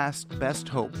 our last best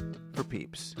hope for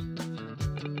peeps.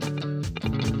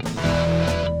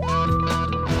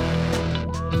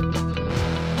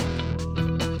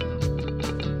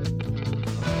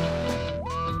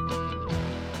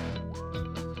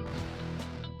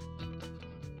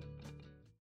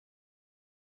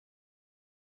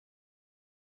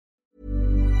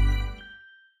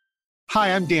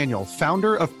 Hi, I'm Daniel,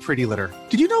 founder of Pretty Litter.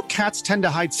 Did you know cats tend to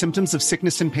hide symptoms of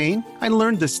sickness and pain? I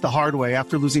learned this the hard way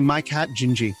after losing my cat,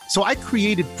 Gingy. So I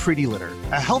created Pretty Litter,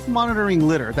 a health monitoring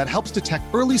litter that helps detect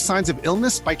early signs of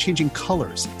illness by changing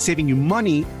colors, saving you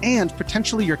money and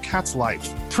potentially your cat's life.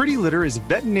 Pretty Litter is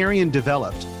veterinarian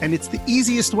developed, and it's the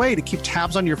easiest way to keep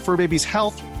tabs on your fur baby's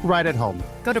health right at home.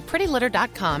 Go to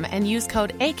prettylitter.com and use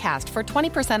code ACAST for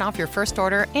 20% off your first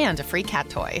order and a free cat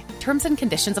toy. Terms and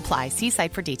conditions apply. See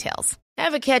site for details.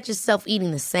 Ever catch yourself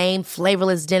eating the same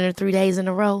flavorless dinner 3 days in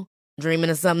a row? Dreaming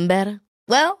of something better?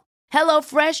 Well,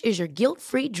 HelloFresh is your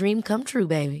guilt-free dream come true,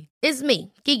 baby. It's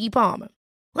me, Keke Palmer.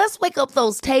 Let's wake up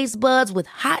those taste buds with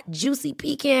hot, juicy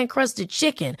pecan-crusted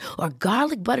chicken or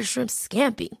garlic butter shrimp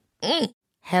scampi.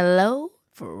 Hello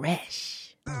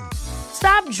Fresh.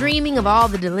 Stop dreaming of all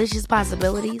the delicious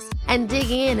possibilities and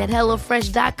dig in at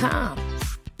HelloFresh.com.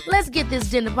 Let's get this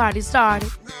dinner party started.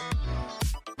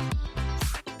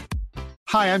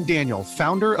 Hi, I'm Daniel,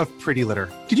 founder of Pretty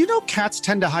Litter. Did you know cats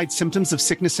tend to hide symptoms of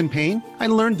sickness and pain? I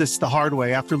learned this the hard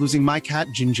way after losing my cat,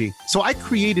 Gingy. So I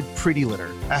created Pretty Litter,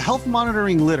 a health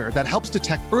monitoring litter that helps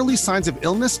detect early signs of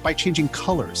illness by changing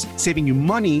colors, saving you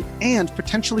money and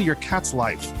potentially your cat's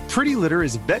life. Pretty Litter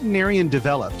is veterinarian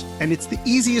developed, and it's the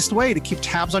easiest way to keep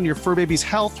tabs on your fur baby's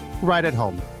health right at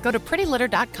home. Go to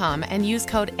prettylitter.com and use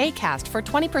code ACAST for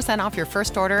 20% off your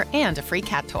first order and a free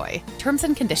cat toy. Terms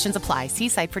and conditions apply. See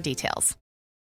site for details.